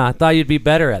 Yeah, I thought you'd be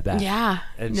better at that. Yeah.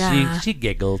 And Nah. she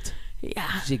giggled.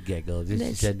 Yeah. She giggled. And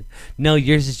she said, "No,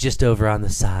 yours is just over on the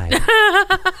side."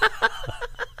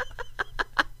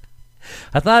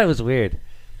 I thought it was weird.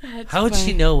 How would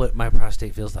she know what my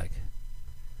prostate feels like?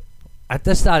 I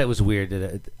just thought it was weird.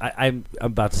 That I'm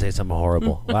about to say something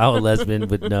horrible. How a lesbian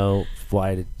would know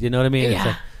why? You know what I mean? It's Yeah.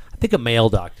 like, I think a male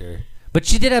doctor, but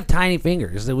she did have tiny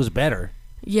fingers. It was better.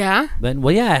 Yeah. Then,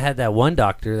 well, yeah, I had that one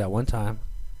doctor that one time.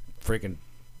 Freaking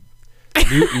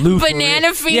Lou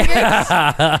Banana fingers.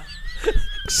 Yeah.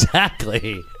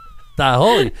 Exactly. The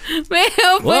holy.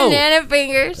 Whoa. Banana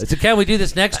fingers. I said, "Can we do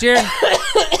this next year?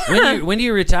 When do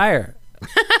you retire?"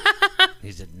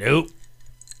 He said, "Nope.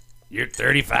 You're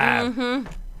 35."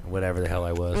 Whatever the hell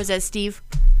I was. Was that Steve?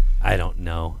 I don't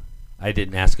know. I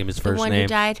didn't ask him his The first one name. who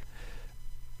died?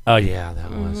 Oh, yeah, that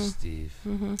was Steve.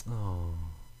 Oh,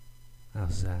 how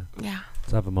sad. Yeah.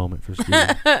 Let's have a moment for Steve.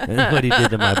 And what he did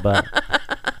to my butt.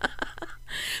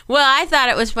 Well, I thought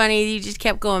it was funny you just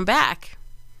kept going back.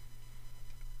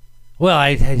 Well,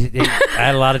 I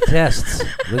had a lot of tests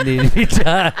that needed to be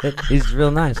done. He's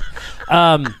real nice.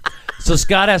 So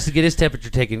Scott has to get his temperature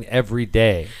taken every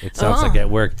day. It sounds like at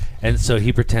work, and so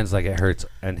he pretends like it hurts,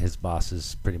 and his boss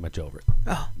is pretty much over it.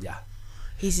 Oh. Yeah,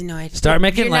 He's annoyed. Start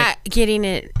making You're like not getting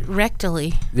it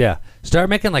rectally. yeah. Start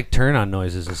making like turn-on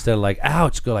noises instead of like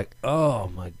ouch. Go like oh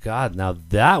my god. Now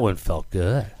that one felt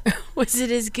good. Was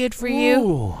it as good for you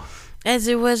Ooh. as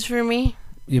it was for me?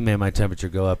 You made my temperature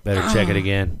go up. Better check it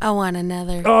again. I want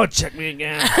another. Oh, check me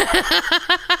again.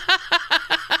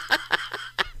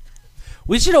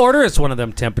 We should order us one of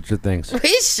them temperature things.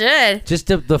 We should. Just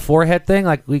the forehead thing,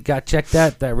 like we got checked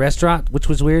at that restaurant, which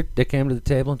was weird. They came to the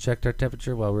table and checked our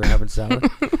temperature while we were having salad.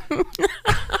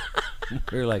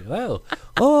 We were like,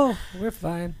 oh, we're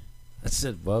fine. I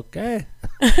said, well, okay.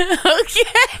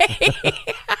 Okay.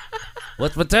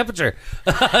 What's my temperature?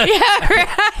 Yeah, Why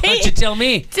don't right. you tell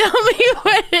me? Tell me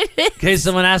what it is. In case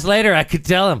someone asks later, I could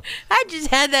tell them. I just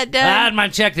had that I done. had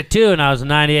mine checked at 2 and I was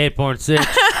 98.6.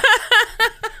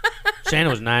 Shana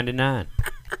was 99.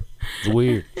 It's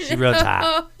weird. She runs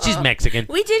high. She's Mexican.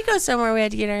 We did go somewhere. We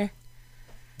had to get our.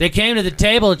 They came to the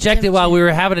table and checked it while we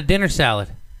were having a dinner salad.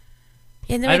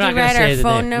 And then we I'm not had to going to write say our the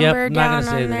phone name. Yep, number I'm not down going to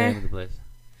say on the name of there. the place.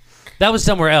 That was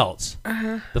somewhere else.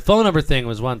 The phone number thing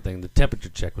was one thing. The temperature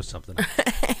check was something else.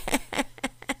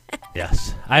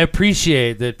 Yes. I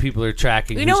appreciate that people are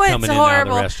tracking You who's know what's coming in and out of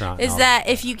horrible the restaurant. and is all that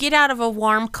if you get out of a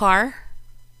warm car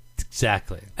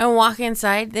Exactly. and walk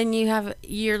inside, then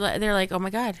they're like, oh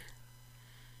my god,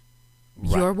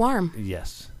 you're warm.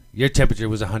 Yes. Your temperature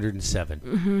was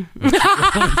 107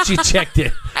 when she checked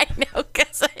it. I know,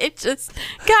 because I had just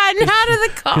gotten out of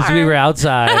the car. Because we were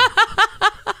outside.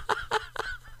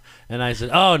 And I said,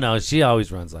 oh, no, she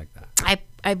always runs like that.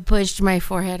 I pushed my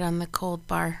forehead on the cold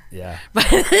bar Yeah. by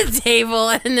the table,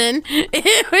 and then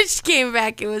which came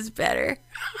back, it was better.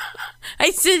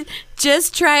 I said,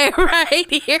 just try it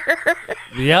right here.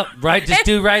 Yep. Right. Just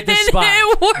do right this And spot.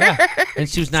 it worked. Yeah. And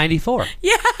she was 94.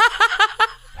 Yeah.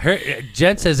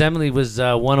 Jen says Emily was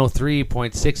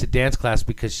 103.6 at dance class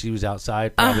because she was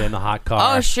outside, probably in the hot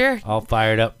car. Oh, sure. All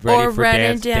fired up, ready Or for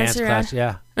running, dance dance class.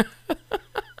 Yeah.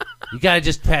 You got to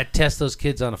just test those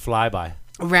kids on a flyby.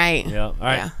 Right. Yeah. All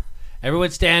right. Yeah.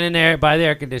 Everyone's standing there by the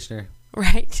air conditioner.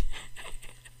 Right.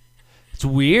 It's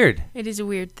weird. It is a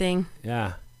weird thing.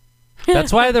 Yeah.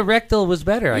 That's why the rectal was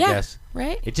better, I Yeah. guess.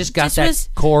 Right? It just got Just that was-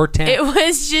 core temp. It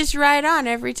was just right on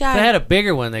every time. If they had a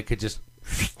bigger one, they could just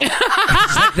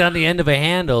it's like on the end of a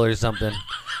handle or something,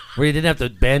 where you didn't have to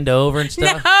bend over and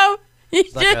stuff. No, you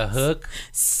It's like a hook.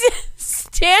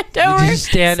 stand over. just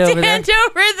stand over there? Stand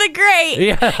over the grate.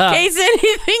 Yeah. In case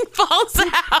anything falls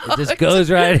out. It just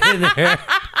goes right in there.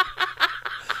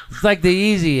 It's like the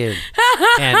easy end.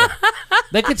 Handle.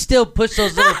 They could still push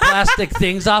those little plastic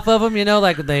things off of them,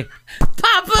 like when they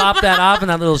Pop 'em pop that off and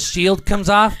that little shield comes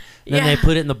off. Then they Yeah.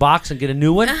 put it in the box and get a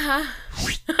new one.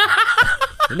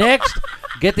 Next,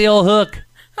 get the old hook.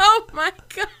 Oh my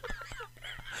god.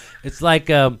 It's like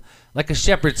a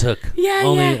shepherd's hook. Yeah,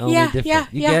 only yeah, different. yeah,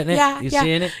 You yeah, getting it? yeah, You yeah.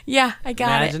 seeing it? Yeah, I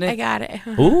got Imagine it. it. I got it.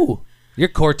 Ooh. Your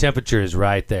core temperature is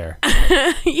right there.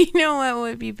 You know what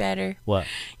would be better? What?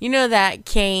 You know that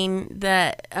cane,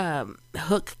 that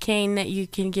hook cane that you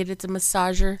can get at the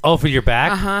massager? Oh, for your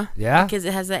back? Uh-huh. Yeah? Because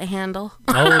it has that handle.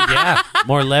 Oh, yeah.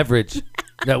 More leverage.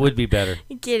 That would be better.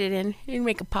 You get it in. It'd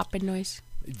make a popping noise.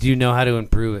 Do you know how to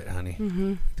improve it, honey?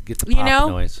 Mm-hmm. Get the You pop know?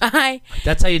 noise.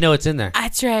 That's how you know it's in there.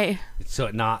 That's right. So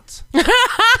it knots.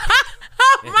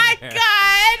 Oh, my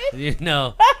God. You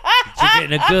know, you're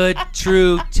getting a good,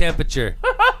 true temperature.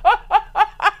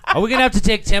 Are we going to have to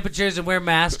take temperatures and wear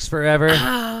masks forever?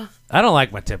 I don't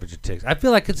like my temperature ticks. I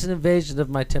feel like it's an invasion of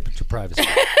my temperature privacy.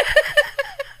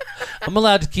 I'm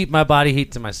allowed to keep my body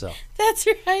heat to myself. That's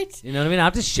right. You know what I mean? I'll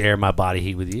just share my body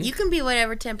heat with you. You can be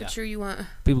whatever temperature you want.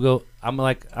 People go, I'm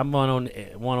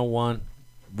 101,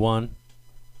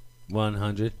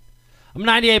 100. I'm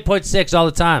 98.6 all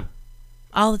the time.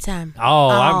 All the time. Oh,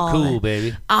 I'm cool,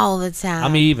 baby. All the time.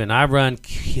 I'm even. I run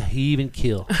even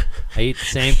kill. I eat the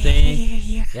same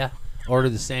thing. Yeah. Order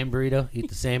the same burrito. Eat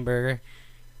the same burger.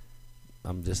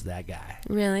 I'm just that guy.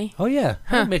 Really? Oh, yeah.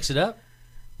 I mix it up.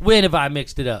 When have I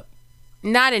mixed it up?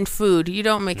 Not in food. You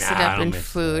don't mix it I up don't in mix it up.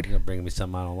 food. You're gonna bring me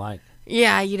something I don't like.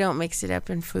 Yeah, you don't mix it up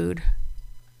in food.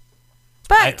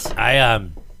 But I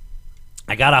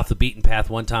got off the beaten path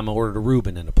one time. I ordered a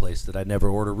Reuben in a place that I never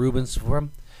order Reubens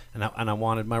from, and I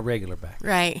wanted my regular back.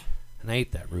 right. And I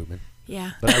ate that Reuben.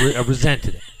 Yeah. But I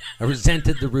resented it. I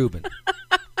resented the Reuben.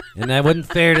 And that wasn't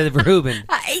fair to the Reuben.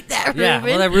 I ate that Reuben. Yeah,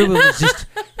 well, that Reuben was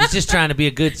just trying to be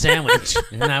a good sandwich.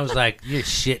 And I was like, you're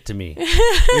shit to me.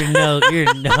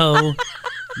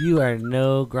 You are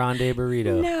no grande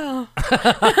burrito. No.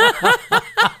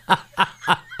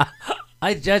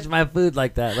 I judge my food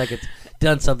like that, like it's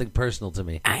done something personal to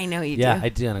me. I know you do. Yeah, I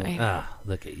do. And I go,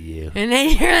 look at you. And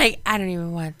then you're like, I don't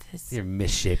even want this. Your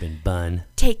misshapen bun.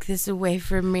 Take this away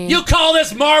from me. You call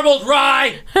this marbled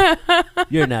rye?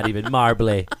 You're not even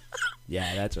marbly.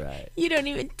 Yeah, that's right. You don't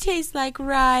even taste like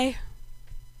rye.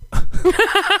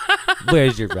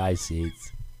 Where's your rye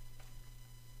seeds?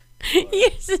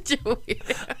 You're such a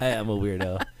weirdo. I am a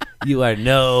weirdo. You are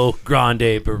no grande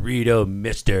burrito,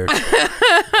 mister.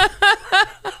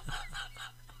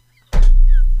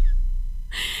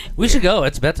 We should go.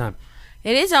 It's bedtime.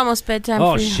 It is almost bedtime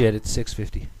Oh, for you. shit. It's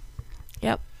 6:50.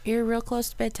 Yep. You're real close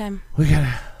to bedtime. We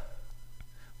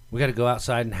gotta go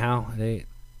outside and howl at 8.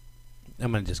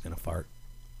 I'm just gonna fart.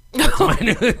 That's my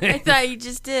new I thing. thought you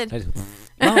just did.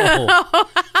 No. I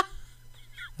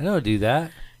don't do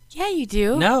that. Yeah, you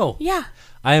do. No. Yeah.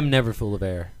 I am never full of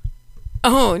air.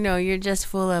 Oh, no, you're just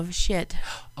full of shit.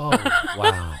 Oh,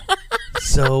 wow.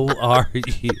 So are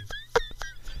you.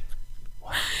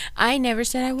 I never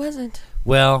said I wasn't.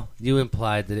 Well, you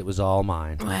implied that it was all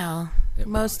mine. Well,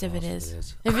 most of it is.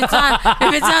 It If it's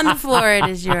on the floor, it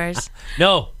is yours.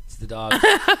 No, it's the dog.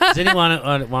 Does anyone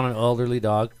want an elderly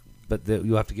dog, but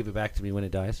you have to give it back to me when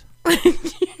it dies? But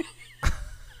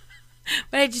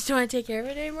I just don't want to take care of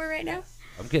it anymore right now.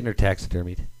 I'm getting her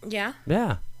taxidermied. Yeah.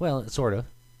 Yeah, well, sort of.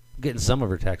 I'm getting some of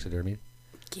her taxidermied.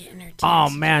 Getting her. Oh,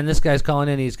 man, this guy's calling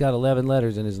in. He's got 11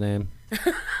 letters in his name.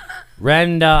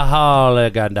 Renda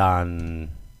Holigadan.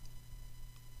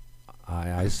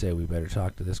 I say we better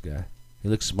talk to this guy. He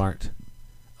looks smart.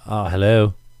 Oh,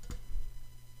 hello.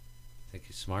 Think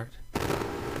he's smart?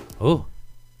 Oh,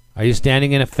 are you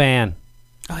standing in a fan?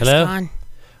 Oh, Hello? He's gone.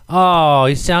 Oh,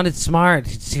 he sounded smart.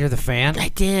 Did you hear the fan? I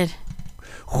did.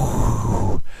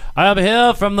 I am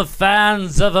here from the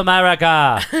fans of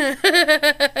America.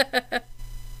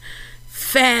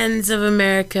 Fans of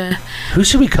America. Who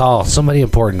should we call? Somebody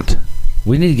important.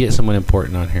 We need to get someone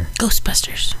important on here.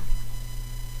 Ghostbusters.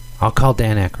 I'll call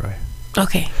Dan Aykroyd.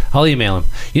 Okay. I'll email him.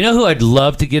 You know who I'd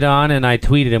love to get on, and I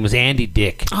tweeted him, was Andy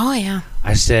Dick. Oh, yeah.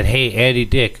 I said, hey, Andy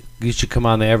Dick, you should come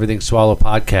on the Everything Swallow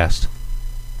podcast.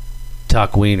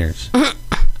 Talk wieners. I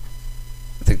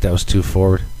think that was too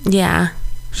forward. Yeah.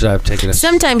 Should I have taken a...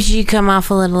 Sometimes you come off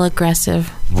a little aggressive.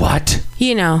 What?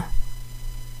 You know.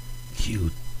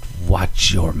 You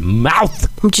watch your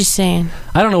mouth. I'm just saying.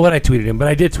 I don't know what I tweeted him, but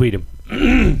I did tweet him.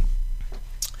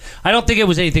 I don't think it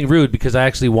was anything rude because I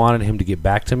actually wanted him to get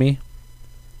back to me.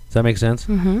 Does that make sense?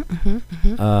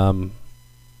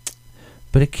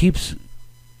 But it keeps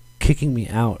kicking me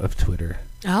out of Twitter.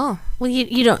 Oh. Well,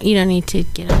 you don't need to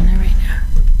get on there right now.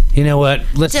 You know what?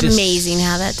 It's amazing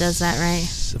how that does that, right?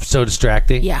 So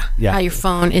distracting. Yeah. Yeah. How your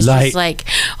phone is Like- just like,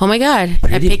 oh my God,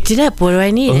 Pretty. I picked it up. What do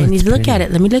I need? Oh, I need it's to look pretty. at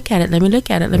it. Let me look at it. Let me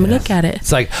look at it. Let me look at it.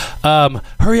 It's like,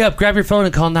 hurry up, grab your phone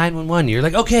and call 911. You're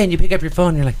like, okay, and you pick up your phone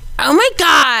and you're like, Oh my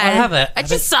God. have it. I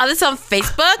just saw this on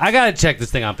Facebook. I gotta check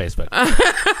this thing on Facebook.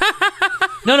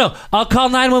 No. I'll call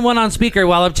 911 on speaker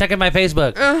while I'm checking my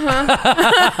Facebook.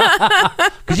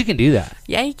 Because you can do that.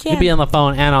 Yeah, you You can. can be on the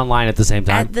phone and online at the same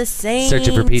time. At the same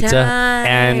searching for pizza time.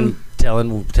 and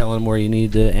telling where you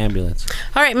need the ambulance.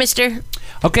 All right, mister.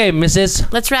 Okay,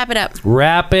 Mrs. Let's wrap it up.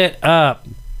 Wrap it up.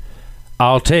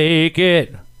 I'll take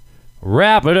it.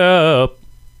 Wrap it up.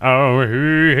 Oh,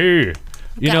 hey.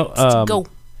 Got to go.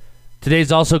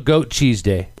 Today's also Goat Cheese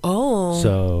Day. Oh,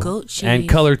 So goat cheese. and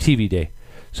Color TV Day.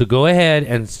 So go ahead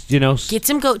and Get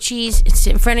some goat cheese.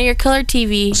 Sit in front of your color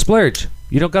TV. splurge.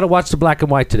 You don't got to watch the black and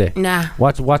white today. Nah,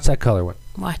 Watch that color one.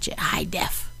 watch it. High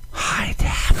def. High def.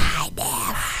 High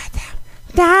def.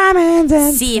 Diamonds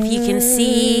and See if you can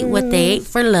see what they ate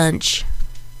for lunch.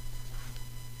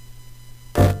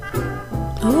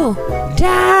 Oh,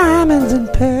 diamonds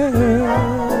and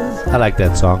pearls. I like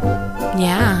that song.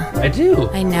 yeah. I do.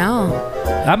 I know.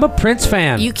 I'm a Prince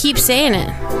fan. You keep saying it.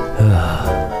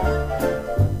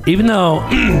 Even though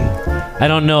I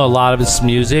don't know a lot of his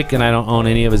music and I don't own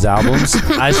any of his albums,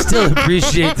 I still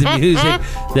appreciate the music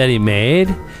that he made,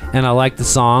 and I like the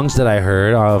songs that I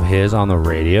heard of his on the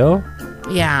radio.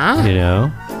 Yeah. You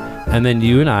know, and then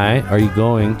you and I are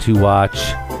going to watch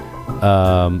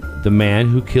The Man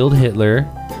Who Killed Hitler,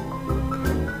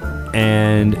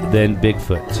 and then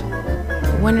Bigfoot.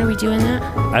 When are we doing that?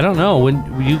 I don't know when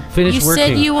you finish You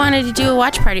working. said you wanted to do a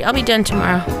watch party. I'll be done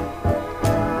tomorrow.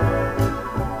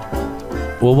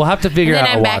 Well, we'll have to figure And out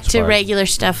then I'm a back watch to party. regular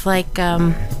stuff like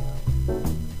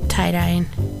tie-dyeing.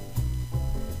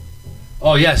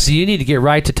 Oh, yeah. So you need to get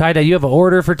right to tie-dye. You have an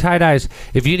order for tie-dyes.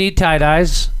 If you need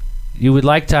tie-dyes, you would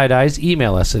like tie-dyes,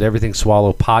 email us at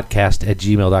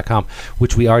everythingswallowpodcast@gmail.com,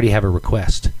 which we already have a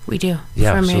request. We do.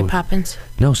 Yeah, From Mary so- Poppins.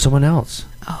 No, someone else.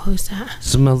 Oh, who's that?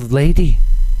 Some lady.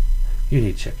 You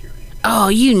need to check your email. Oh,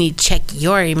 you need to check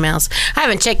your emails. I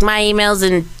haven't checked my emails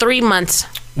in 3 months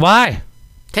Why?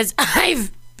 because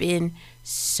I've been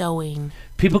sewing.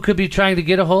 People could be trying to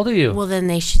get a hold of you. Well, then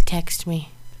they should text me.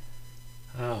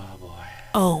 Oh, boy.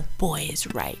 Oh, boy is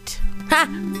right. Ha!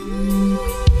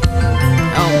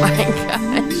 Oh, my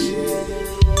gosh.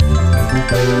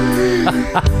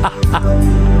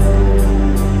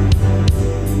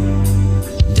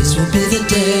 This will be the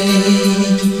day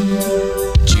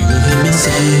that you will hear me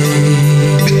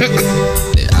say that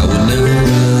I will never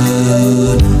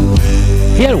run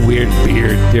away. He had a weird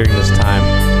beard during this time. I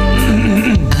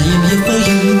am here for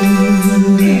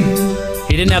you.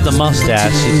 He didn't have the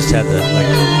mustache. He just had the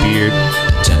beard.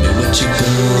 Tell me what you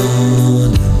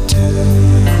gonna do.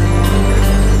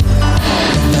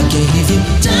 If I gave you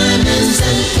diamonds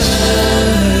and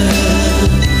pearls,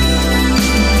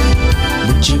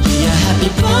 would you be a happy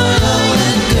boy or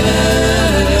a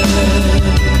girl?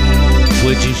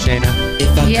 Would you, Shayna?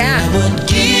 If I Yeah. could, I would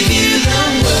give you the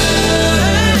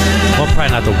world. Well,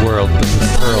 probably not the world, but the All I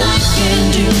pearls. can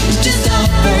do is just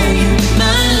offer you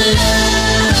my love.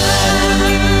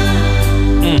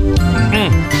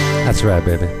 That's right,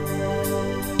 baby.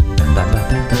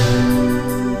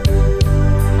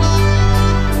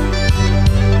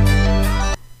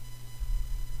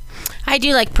 I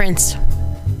do like Prince.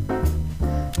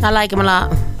 I like him a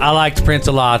lot. I liked Prince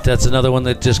a lot. That's another one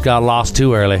that just got lost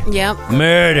too early. Yep.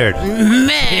 Murdered.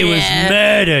 Murder. He was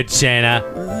murdered, Shayna.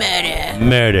 Murder.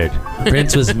 Murdered.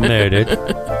 Prince was murdered.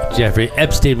 Jeffrey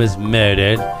Epstein was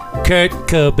murdered. Kurt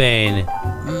Cobain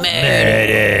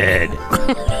murdered.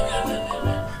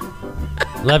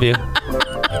 Love you.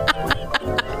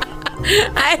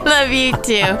 I love you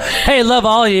too. Hey, love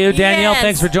all of you. Danielle, Yes.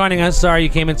 thanks for joining us. Sorry you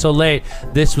came in so late.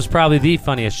 This was probably the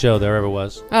funniest show there ever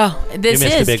was. Oh, this You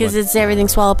missed a is big because one. it's Everything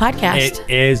Swallow podcast. It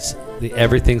is the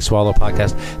Everything Swallow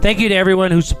podcast. Thank you to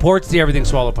everyone who supports the Everything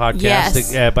Swallow podcast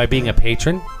Yes. by being a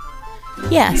patron.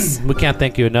 Yes. We can't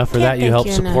thank you enough for Can't that. You thank help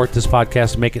you support this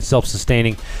podcast and make it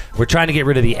self-sustaining. We're trying to get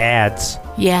rid of the ads.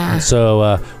 Yeah.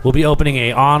 So we'll be opening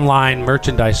a online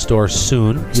merchandise store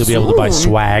soon. You'll be able to buy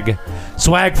Soon?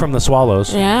 swag from the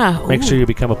Swallows. Yeah. Make Ooh. sure you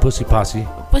become a Pussy Posse.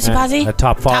 Pussy Posse? A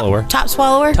top follower. Top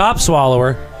swallower? Top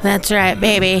swallower. That's right,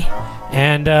 baby.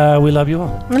 And we love you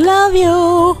all. I love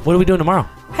you. What are we doing tomorrow?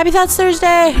 Happy Thoughts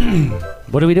Thursday.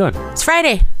 What are we doing? It's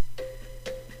Friday.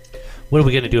 What are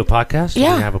we going to do? A podcast? Yeah.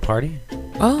 We're gonna have a party?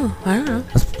 Oh, I don't know.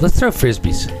 Let's throw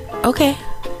frisbees. Okay.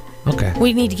 Okay.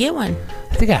 We need to get one.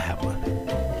 I think I have one.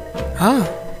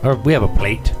 Oh. Or we have a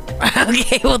plate.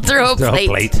 Okay, we'll throw a Throw a plate.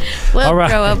 plate. We'll All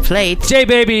right. throw a plate. Jay,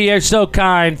 baby, you're so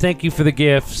kind. Thank you for the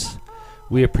gifts.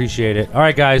 We appreciate it. All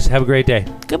right, guys. Have a great day.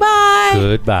 Goodbye.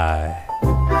 Goodbye.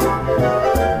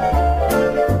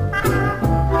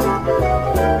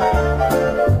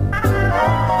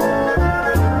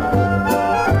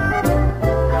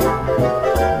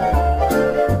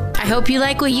 hope you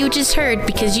like what you just heard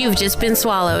because you've just been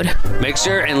swallowed. Make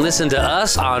sure and listen to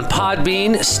us on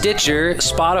Podbean, Stitcher,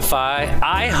 Spotify,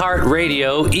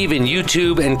 iHeartRadio, even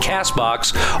YouTube and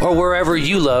CastBox, or wherever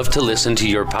you love to listen to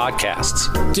your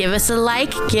podcasts. Give us a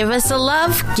like, give us a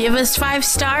love, give us 5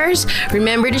 stars.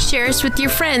 Remember to share us with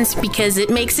your friends because it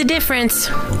makes a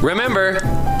difference. Remember,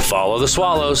 follow the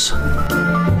swallows.